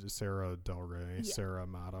Sarah Del Rey, Yeah. Sarah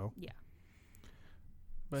Amato. Yeah.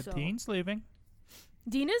 But So- Dean's leaving.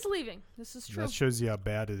 Dean is leaving. This is true. That shows you how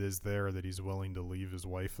bad it is there that he's willing to leave his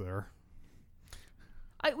wife there.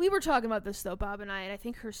 We were talking about this though, Bob and I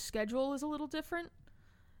think her schedule is a little different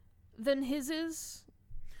than his is.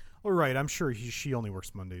 Well, right. I'm sure she only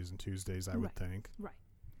works Mondays and Tuesdays, I would think. Right.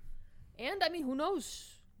 And I mean, who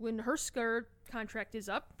knows? When her contract is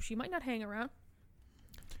up, she might not hang around.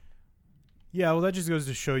 Yeah, well, that just goes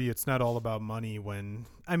to show you it's not all about money when...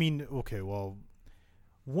 I mean, okay, well,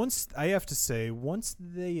 once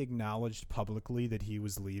they acknowledged publicly that he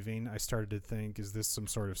was leaving, I started to think, is this some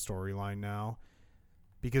sort of storyline now?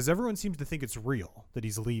 Because everyone seems to think it's real that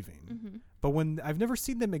he's leaving. Mm-hmm. But when I've never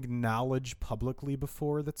seen them acknowledge publicly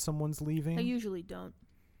before that someone's leaving. I usually don't.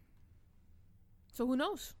 So who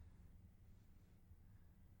knows?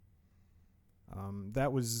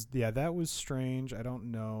 That was strange. I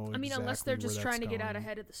don't know. I mean, unless exactly they're just where trying to that's get out going.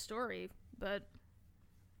 ahead of the story, but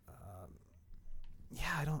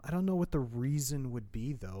Yeah, I don't know what the reason would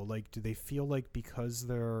be though. Like, do they feel like because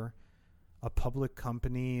they're a public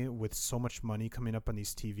company with so much money coming up on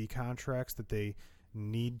these TV contracts that they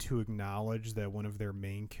need to acknowledge that one of their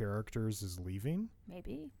main characters is leaving?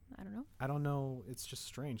 maybe. I don't know. I don't know. It's just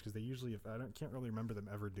strange because they usually, can't really remember them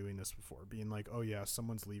ever doing this before, being like, oh yeah,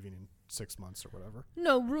 someone's leaving in 6 months or whatever.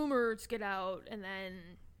 No, rumors get out and then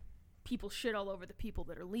people shit all over the people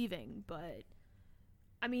that are leaving, but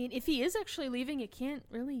I mean, if he is actually leaving, you can't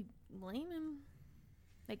really blame him.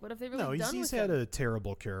 Like, what if they really No, done he's with had him? a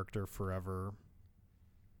terrible character forever.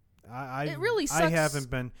 It really I sucks.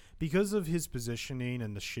 haven't been, because of his positioning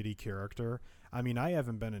and the shitty character. I mean, I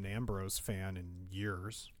haven't been an Ambrose fan in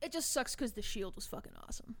years. It just sucks because the Shield was fucking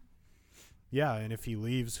awesome. Yeah, and if he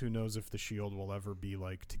leaves, who knows if the Shield will ever be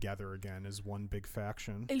like together again as one big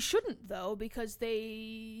faction. They shouldn't though, because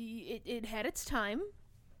it had its time,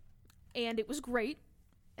 and it was great,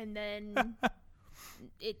 and then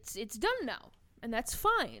it's done now, and that's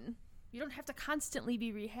fine. You don't have to constantly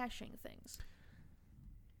be rehashing things.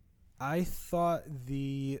 I thought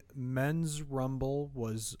the men's Rumble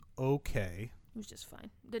was okay. It was just fine.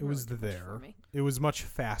 It Didn't was really do much for there. me. It was much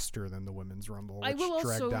faster than the women's Rumble, I which will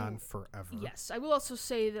dragged also- on forever. Yes, I will also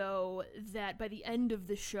say though that by the end of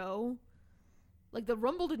the show, like the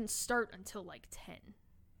Rumble didn't start until like 10.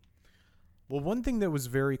 Well, one thing that was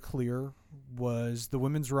very clear was the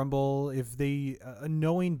women's Rumble, if they,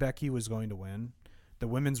 knowing Becky was going to win, the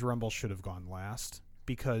women's Rumble should have gone last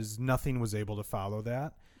because nothing was able to follow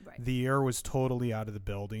that. Right. The air was totally out of the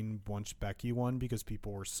building once Becky won because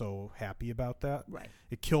people were so happy about that. Right.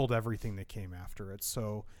 It killed everything that came after it.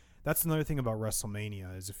 So that's another thing about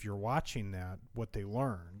WrestleMania is if you're watching that, what they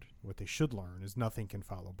should learn is nothing can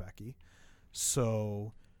follow Becky.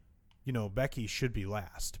 So, you know, Becky should be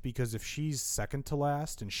last because if she's second to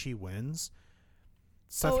last and she wins,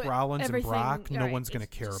 Seth Rollins and everything- Brock, no right, one's going to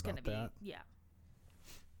it's care just about gonna that. be, yeah.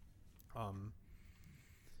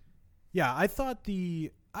 Yeah, I thought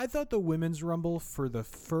the women's Rumble for the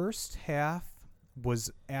first half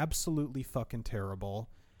was absolutely fucking terrible,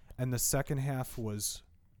 and the second half was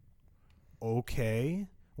okay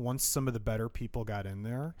once some of the better people got in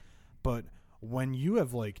there. But when you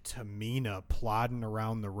have like Tamina plodding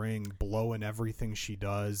around the ring, blowing everything she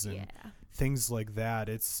does, and things like that,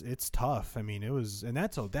 it's tough. I mean,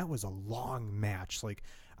 that was a long match. Like,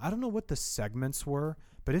 I don't know what the segments were,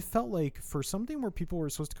 but it felt like for something where people were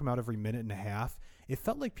supposed to come out every minute and a half, it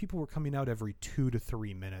felt like people were coming out every 2 to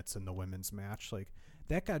 3 minutes in the women's match. Like,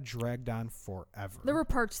 that got dragged on forever. There were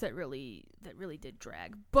parts that really did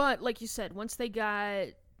drag. But like you said, once they got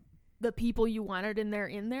the people you wanted in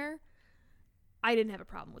there, I didn't have a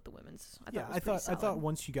problem with the women's. I thought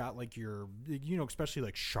once you got like your, you know, especially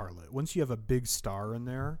like Charlotte, once you have a big star in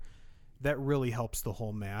there, that really helps the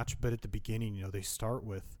whole match. But at the beginning, you know, they start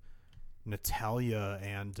with Natalya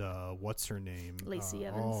and what's her name? Lacey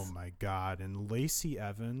Evans. Oh my God. And Lacey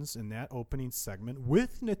Evans in that opening segment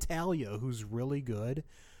with Natalya, who's really good.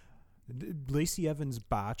 Lacey Evans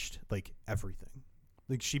botched like everything.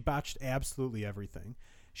 Like, she botched absolutely everything.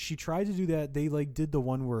 She tried to do that. They like did the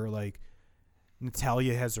one where like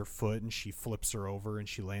Natalya has her foot and she flips her over and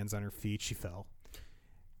she lands on her feet. She fell.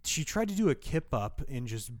 She tried to do a kip up and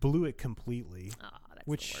just blew it completely. that's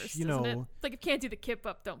Which, the worst, you isn't know, it? It's like, if you can't do the kip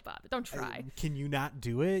up, don't bother. Don't try. Can you not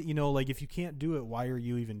do it? You know, like if you can't do it, why are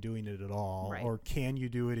you even doing it at all? Right. Or can you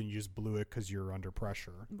do it and you just blew it because you're under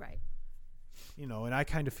pressure? Right. You know, and I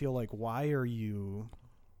kind of feel like, why are you...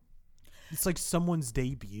 It's like someone's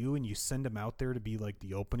debut and you send them out there to be like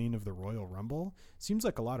the opening of the Royal Rumble. Seems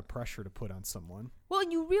like a lot of pressure to put on someone. Well,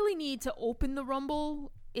 and you really need to open the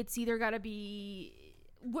Rumble. It's either got to be...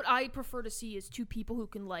 What I prefer to see is two people who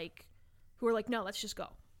are like, no, let's just go.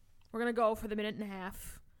 We're going to go for the minute and a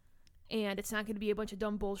half. And it's not going to be a bunch of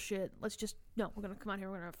dumb bullshit. We're going to come out here.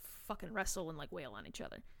 We're going to fucking wrestle and like wail on each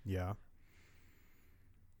other. Yeah.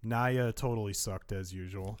 Nia totally sucked as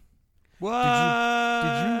usual.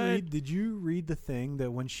 What? Did you read the thing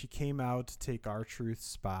that when she came out to take R-Truth's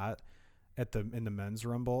spot in the men's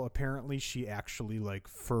rumble, apparently she actually like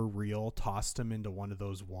for real tossed him into one of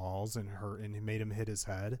those walls and made him hit his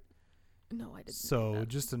head? No, I didn't. So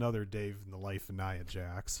just another day in the life of Nia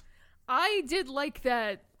Jax. I did like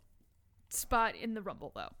that spot in the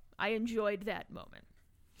Rumble though. I enjoyed that moment.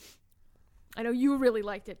 I know you really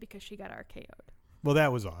liked it because she got RKO'd. Well,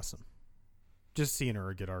 that was awesome. Just seeing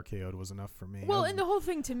her get RKO'd was enough for me. Well, and the whole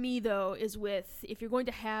thing to me, though, is if you're going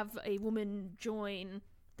to have a woman join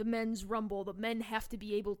the men's Rumble, the men have to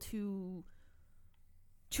be able to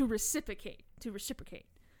reciprocate.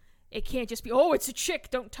 It can't just be, oh, it's a chick,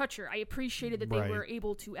 don't touch her. I appreciated that they were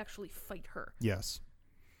able to actually fight her. Yes.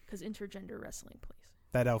 Because intergender wrestling, please.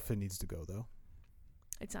 That outfit needs to go, though.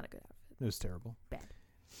 It's not a good outfit. It was terrible. Bad.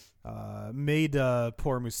 Made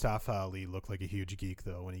poor Mustafa Ali look like a huge geek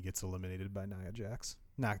though when he gets eliminated by Nia Jax.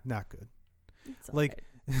 Not good. Like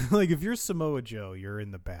like if you're Samoa Joe, you're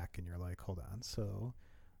in the back and you're like, hold on. So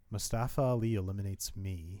Mustafa Ali eliminates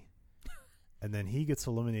me, and then he gets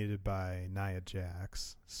eliminated by Nia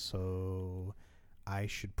Jax. So I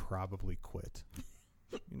should probably quit.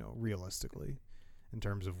 You know, realistically, in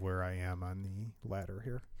terms of where I am on the ladder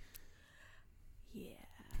here. Yeah.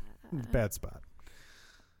 Bad spot.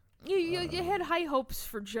 You had high hopes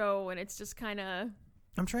for Joe, and it's just kind of...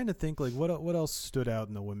 I'm trying to think, like, what else stood out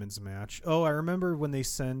in the women's match? Oh, I remember when they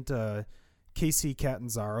sent Casey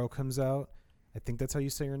Catanzaro comes out. I think that's how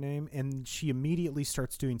you say her name. And she immediately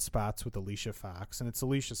starts doing spots with Alicia Fox. And it's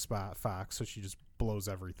Alicia Fox, so she just blows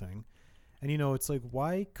everything. And, you know, it's like,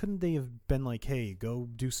 why couldn't they have been like, hey, go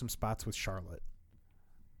do some spots with Charlotte?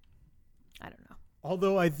 I don't know.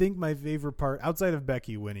 Although I think my favorite part, outside of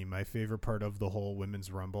Becky winning, my favorite part of the whole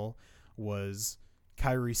Women's Rumble was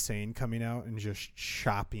Kairi Sane coming out and just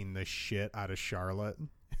chopping the shit out of Charlotte.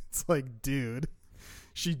 It's like, dude,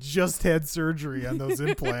 she just had surgery on those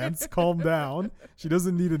implants. Calm down. She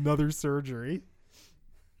doesn't need another surgery.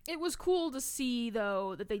 It was cool to see,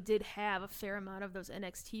 though, that they did have a fair amount of those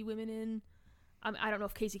NXT women in. I don't know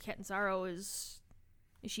if Casey Catanzaro is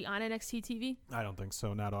she on NXT TV? I don't think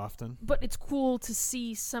so. Not often. But it's cool to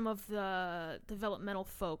see some of the developmental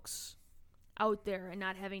folks out there and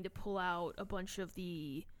not having to pull out a bunch of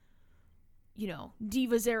the, you know,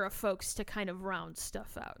 Divas era folks to kind of round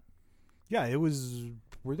stuff out. Yeah, it was...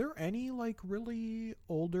 Were there any, like, really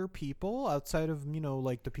older people outside of, you know,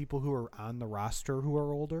 like, the people who are on the roster who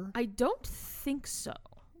are older? I don't think so.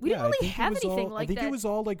 We didn't really have anything like that. I think it was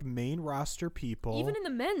all, like, main roster people. Even in the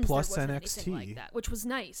men's, plus there wasn't NXT. anything like that, which was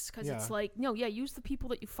nice, because it's like, no, yeah, use the people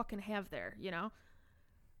that you fucking have there, you know?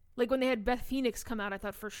 Like, when they had Beth Phoenix come out, I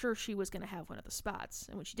thought for sure she was going to have one of the spots.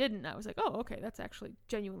 And when she didn't, I was like, oh, okay, that's actually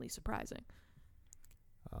genuinely surprising.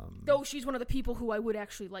 Though she's one of the people who I would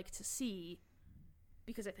actually like to see,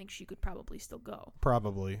 because I think she could probably still go.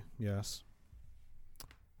 Probably, yes.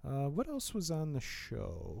 What else was on the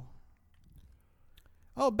show?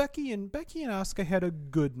 Oh, Becky and Asuka had a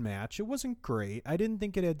good match. It wasn't great. I didn't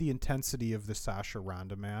think it had the intensity of the Sasha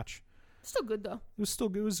Ronda match. Still good though.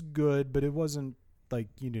 It was good, but it wasn't like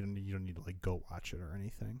you don't need to like go watch it or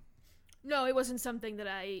anything. No, it wasn't something that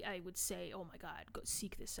I would say, oh my god, go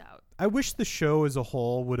seek this out. I wish the show as a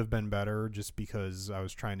whole would have been better, just because I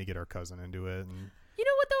was trying to get our cousin into it. And you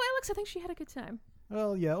know what though, Alex? I think she had a good time.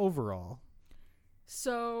 Well, yeah, overall.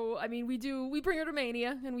 So I mean, we bring her to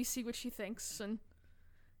Mania and we see what she thinks, and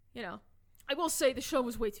you know, I will say the show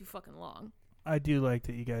was way too fucking long. I do like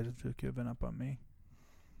that you guys have just given up on me.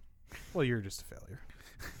 Well, you're just a failure.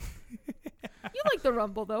 You like the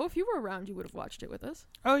Rumble, though. If you were around, you would have watched it with us.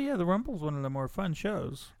 Oh, yeah, the Rumble's one of the more fun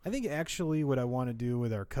shows. I think actually what I want to do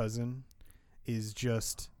with our cousin is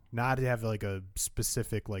just not have like a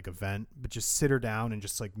specific like event, but just sit her down and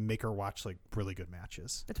just like make her watch like really good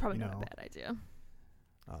matches. That's probably not a bad idea.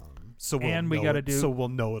 So we'll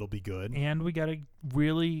know it'll be good. And we got to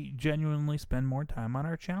really genuinely spend more time on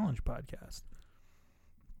our challenge podcast.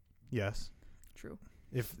 Yes. True.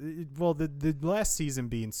 The last season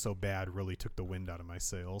being so bad really took the wind out of my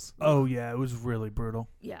sails. Oh yeah, it was really brutal.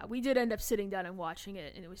 Yeah, we did end up sitting down and watching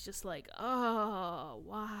it, and it was just like, oh,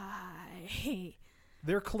 why?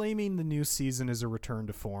 They're claiming the new season is a return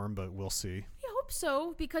to form, but we'll see. I hope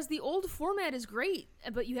so, because the old format is great,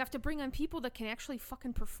 but you have to bring on people that can actually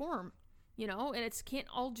fucking perform, and it can't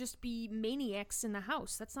all just be maniacs in the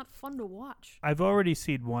house. That's not fun to watch. I've already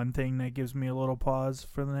seen one thing that gives me a little pause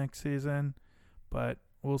for the next season, but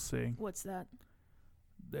we'll see. What's that?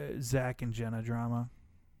 The Zach and Jenna drama.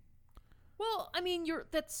 Well, I mean,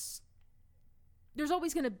 there's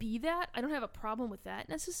always going to be that. I don't have a problem with that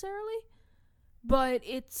necessarily. But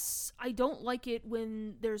I don't like it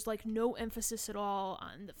when there's like no emphasis at all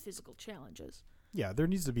on the physical challenges. Yeah, there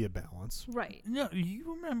needs to be a balance. Right. No,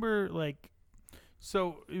 you remember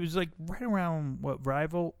so it was like right around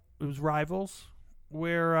it was Rivals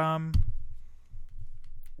where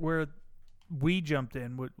we jumped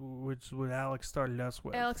in, which what Alex started us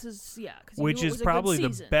with. Alex is, yeah. 'Cause which is probably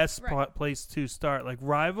the best place to start. Like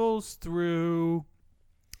Rivals through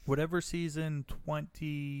whatever season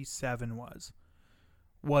 27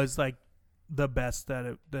 was like the best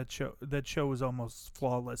that show was almost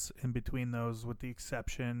flawless in between those, with the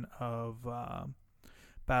exception of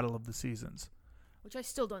Battle of the Seasons, which I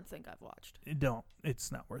still don't think I've watched.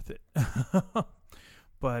 It's not worth it.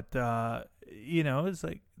 But it's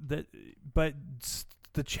like that. But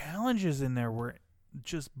the challenges in there were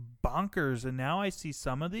just bonkers, and now I see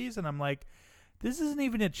some of these, and I'm like, this isn't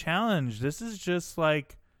even a challenge. This is just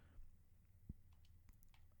like,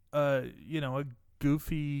 a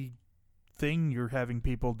goofy thing you're having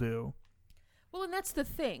people do. Well, and that's the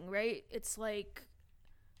thing, right? It's like,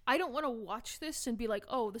 I don't want to watch this and be like,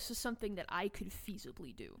 oh, this is something that I could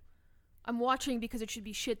feasibly do. I'm watching because it should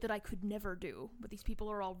be shit that I could never do, but these people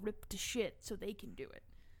are all ripped to shit so they can do it.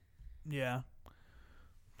 Yeah.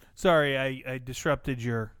 Sorry, I disrupted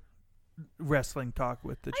your wrestling talk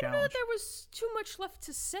with the challenge. I don't know that there was too much left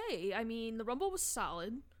to say. I mean, the Rumble was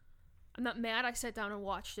solid. I'm not mad I sat down and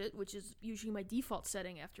watched it, which is usually my default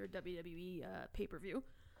setting after a WWE pay-per-view.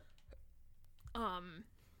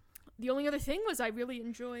 The only other thing was I really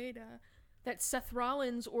enjoyed that Seth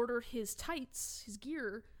Rollins ordered his tights, his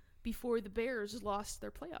gear, before the Bears lost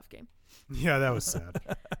their playoff game. Yeah, that was sad.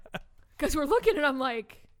 Because we're looking and I'm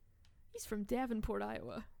like, he's from Davenport,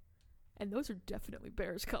 Iowa. And those are definitely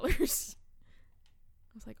Bears colors.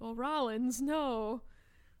 I was like, oh, Rollins, no.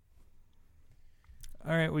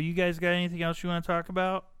 All right, well, you guys got anything else you want to talk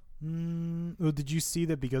about? Well, did you see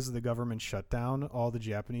that because of the government shutdown, all the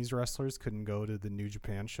Japanese wrestlers couldn't go to the New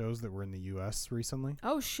Japan shows that were in the U.S. recently?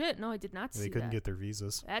 Oh, shit. No, I did not see that. They couldn't get their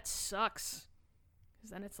visas. That sucks. Because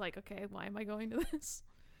then it's like, okay, why am I going to this?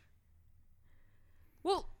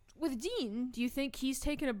 Well, with Dean, do you think he's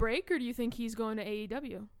taking a break or do you think he's going to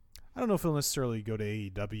AEW? I don't know if he'll necessarily go to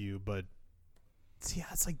AEW, but yeah,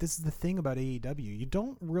 it's like this is the thing about AEW. You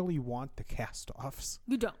don't really want the cast-offs.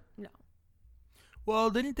 You don't, no. Well,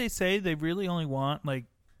 didn't they say they really only want like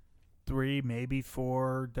 3, maybe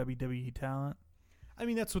 4 WWE talent? I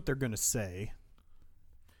mean, that's what they're going to say.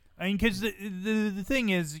 I mean, because the thing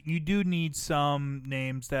is, you do need some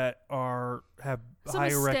names that have some higher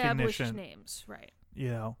established recognition. Names, right?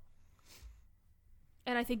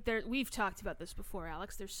 And I think we've talked about this before,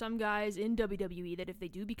 Alex. There's some guys in WWE that if they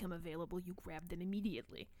do become available, you grab them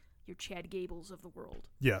immediately. Your Chad Gables of the world.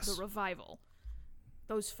 Yes. The Revival.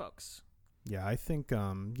 Those folks. Yeah, I think,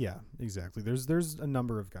 yeah, exactly. There's a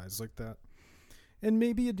number of guys like that. And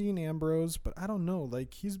maybe a Dean Ambrose, but I don't know.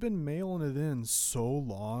 Like, he's been mailing it in so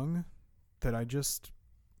long that I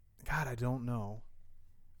don't know.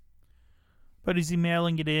 But is he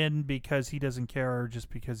mailing it in because he doesn't care or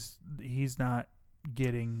just because he's not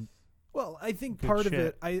getting Well, I think good part shit? of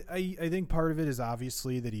it, I think part of it is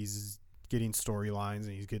obviously that he's getting storylines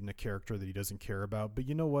and he's getting a character that he doesn't care about. But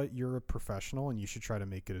you know what? You're a professional and you should try to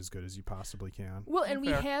make it as good as you possibly can. Well, and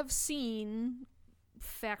Fair. we have seen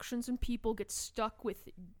factions and people get stuck with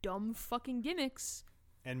dumb fucking gimmicks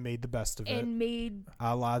And made the best of it. and made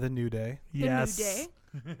A la the New Day. the yes.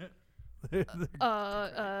 New Day.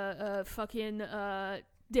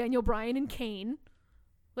 Daniel Bryan and Kane.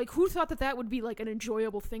 Like, who thought that would be like an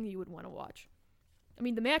enjoyable thing that you would want to watch? I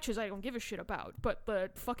mean, the matches I don't give a shit about,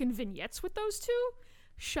 but fucking vignettes with those two?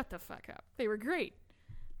 Shut the fuck up. They were great.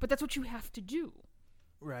 But that's what you have to do.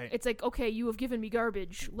 Right. It's like, okay, you have given me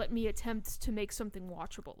garbage. Let me attempt to make something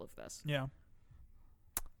watchable of this. Yeah.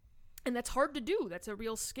 And that's hard to do. That's a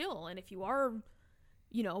real skill. And if you are,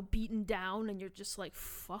 beaten down and you're just like,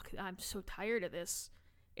 fuck, I'm so tired of this,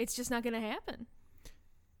 it's just not going to happen.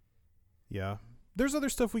 Yeah. there's other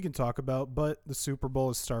stuff we can talk about, but the Super Bowl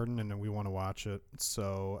is starting and we want to watch it.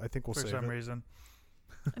 So I think we'll For save some it. reason.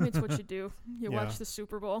 I mean, it's what you do. You Yeah. watch the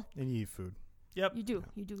Super Bowl. And you eat food. Yep. You do.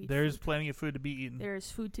 You do eat There's food. plenty of food to be eaten.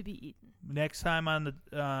 There's food to be eaten. Next time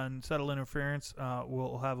on Subtle Interference,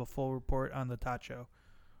 we'll have a full report on the tacho.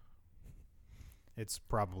 It's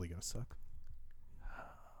probably going to suck.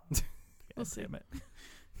 We'll see. Damn it.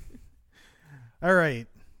 All right.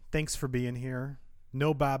 Thanks for being here.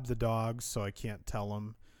 No Bob the dog, so I can't tell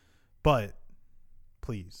him. But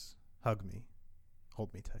please hug me.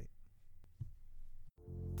 Hold me tight.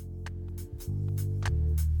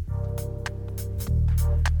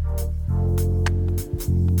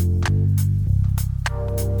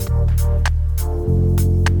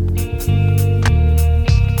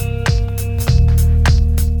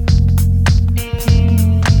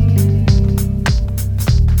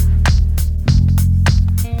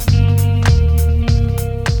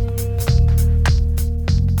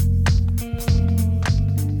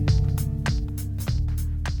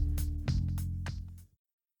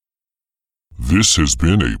 This has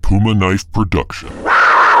been a Puma Knife production.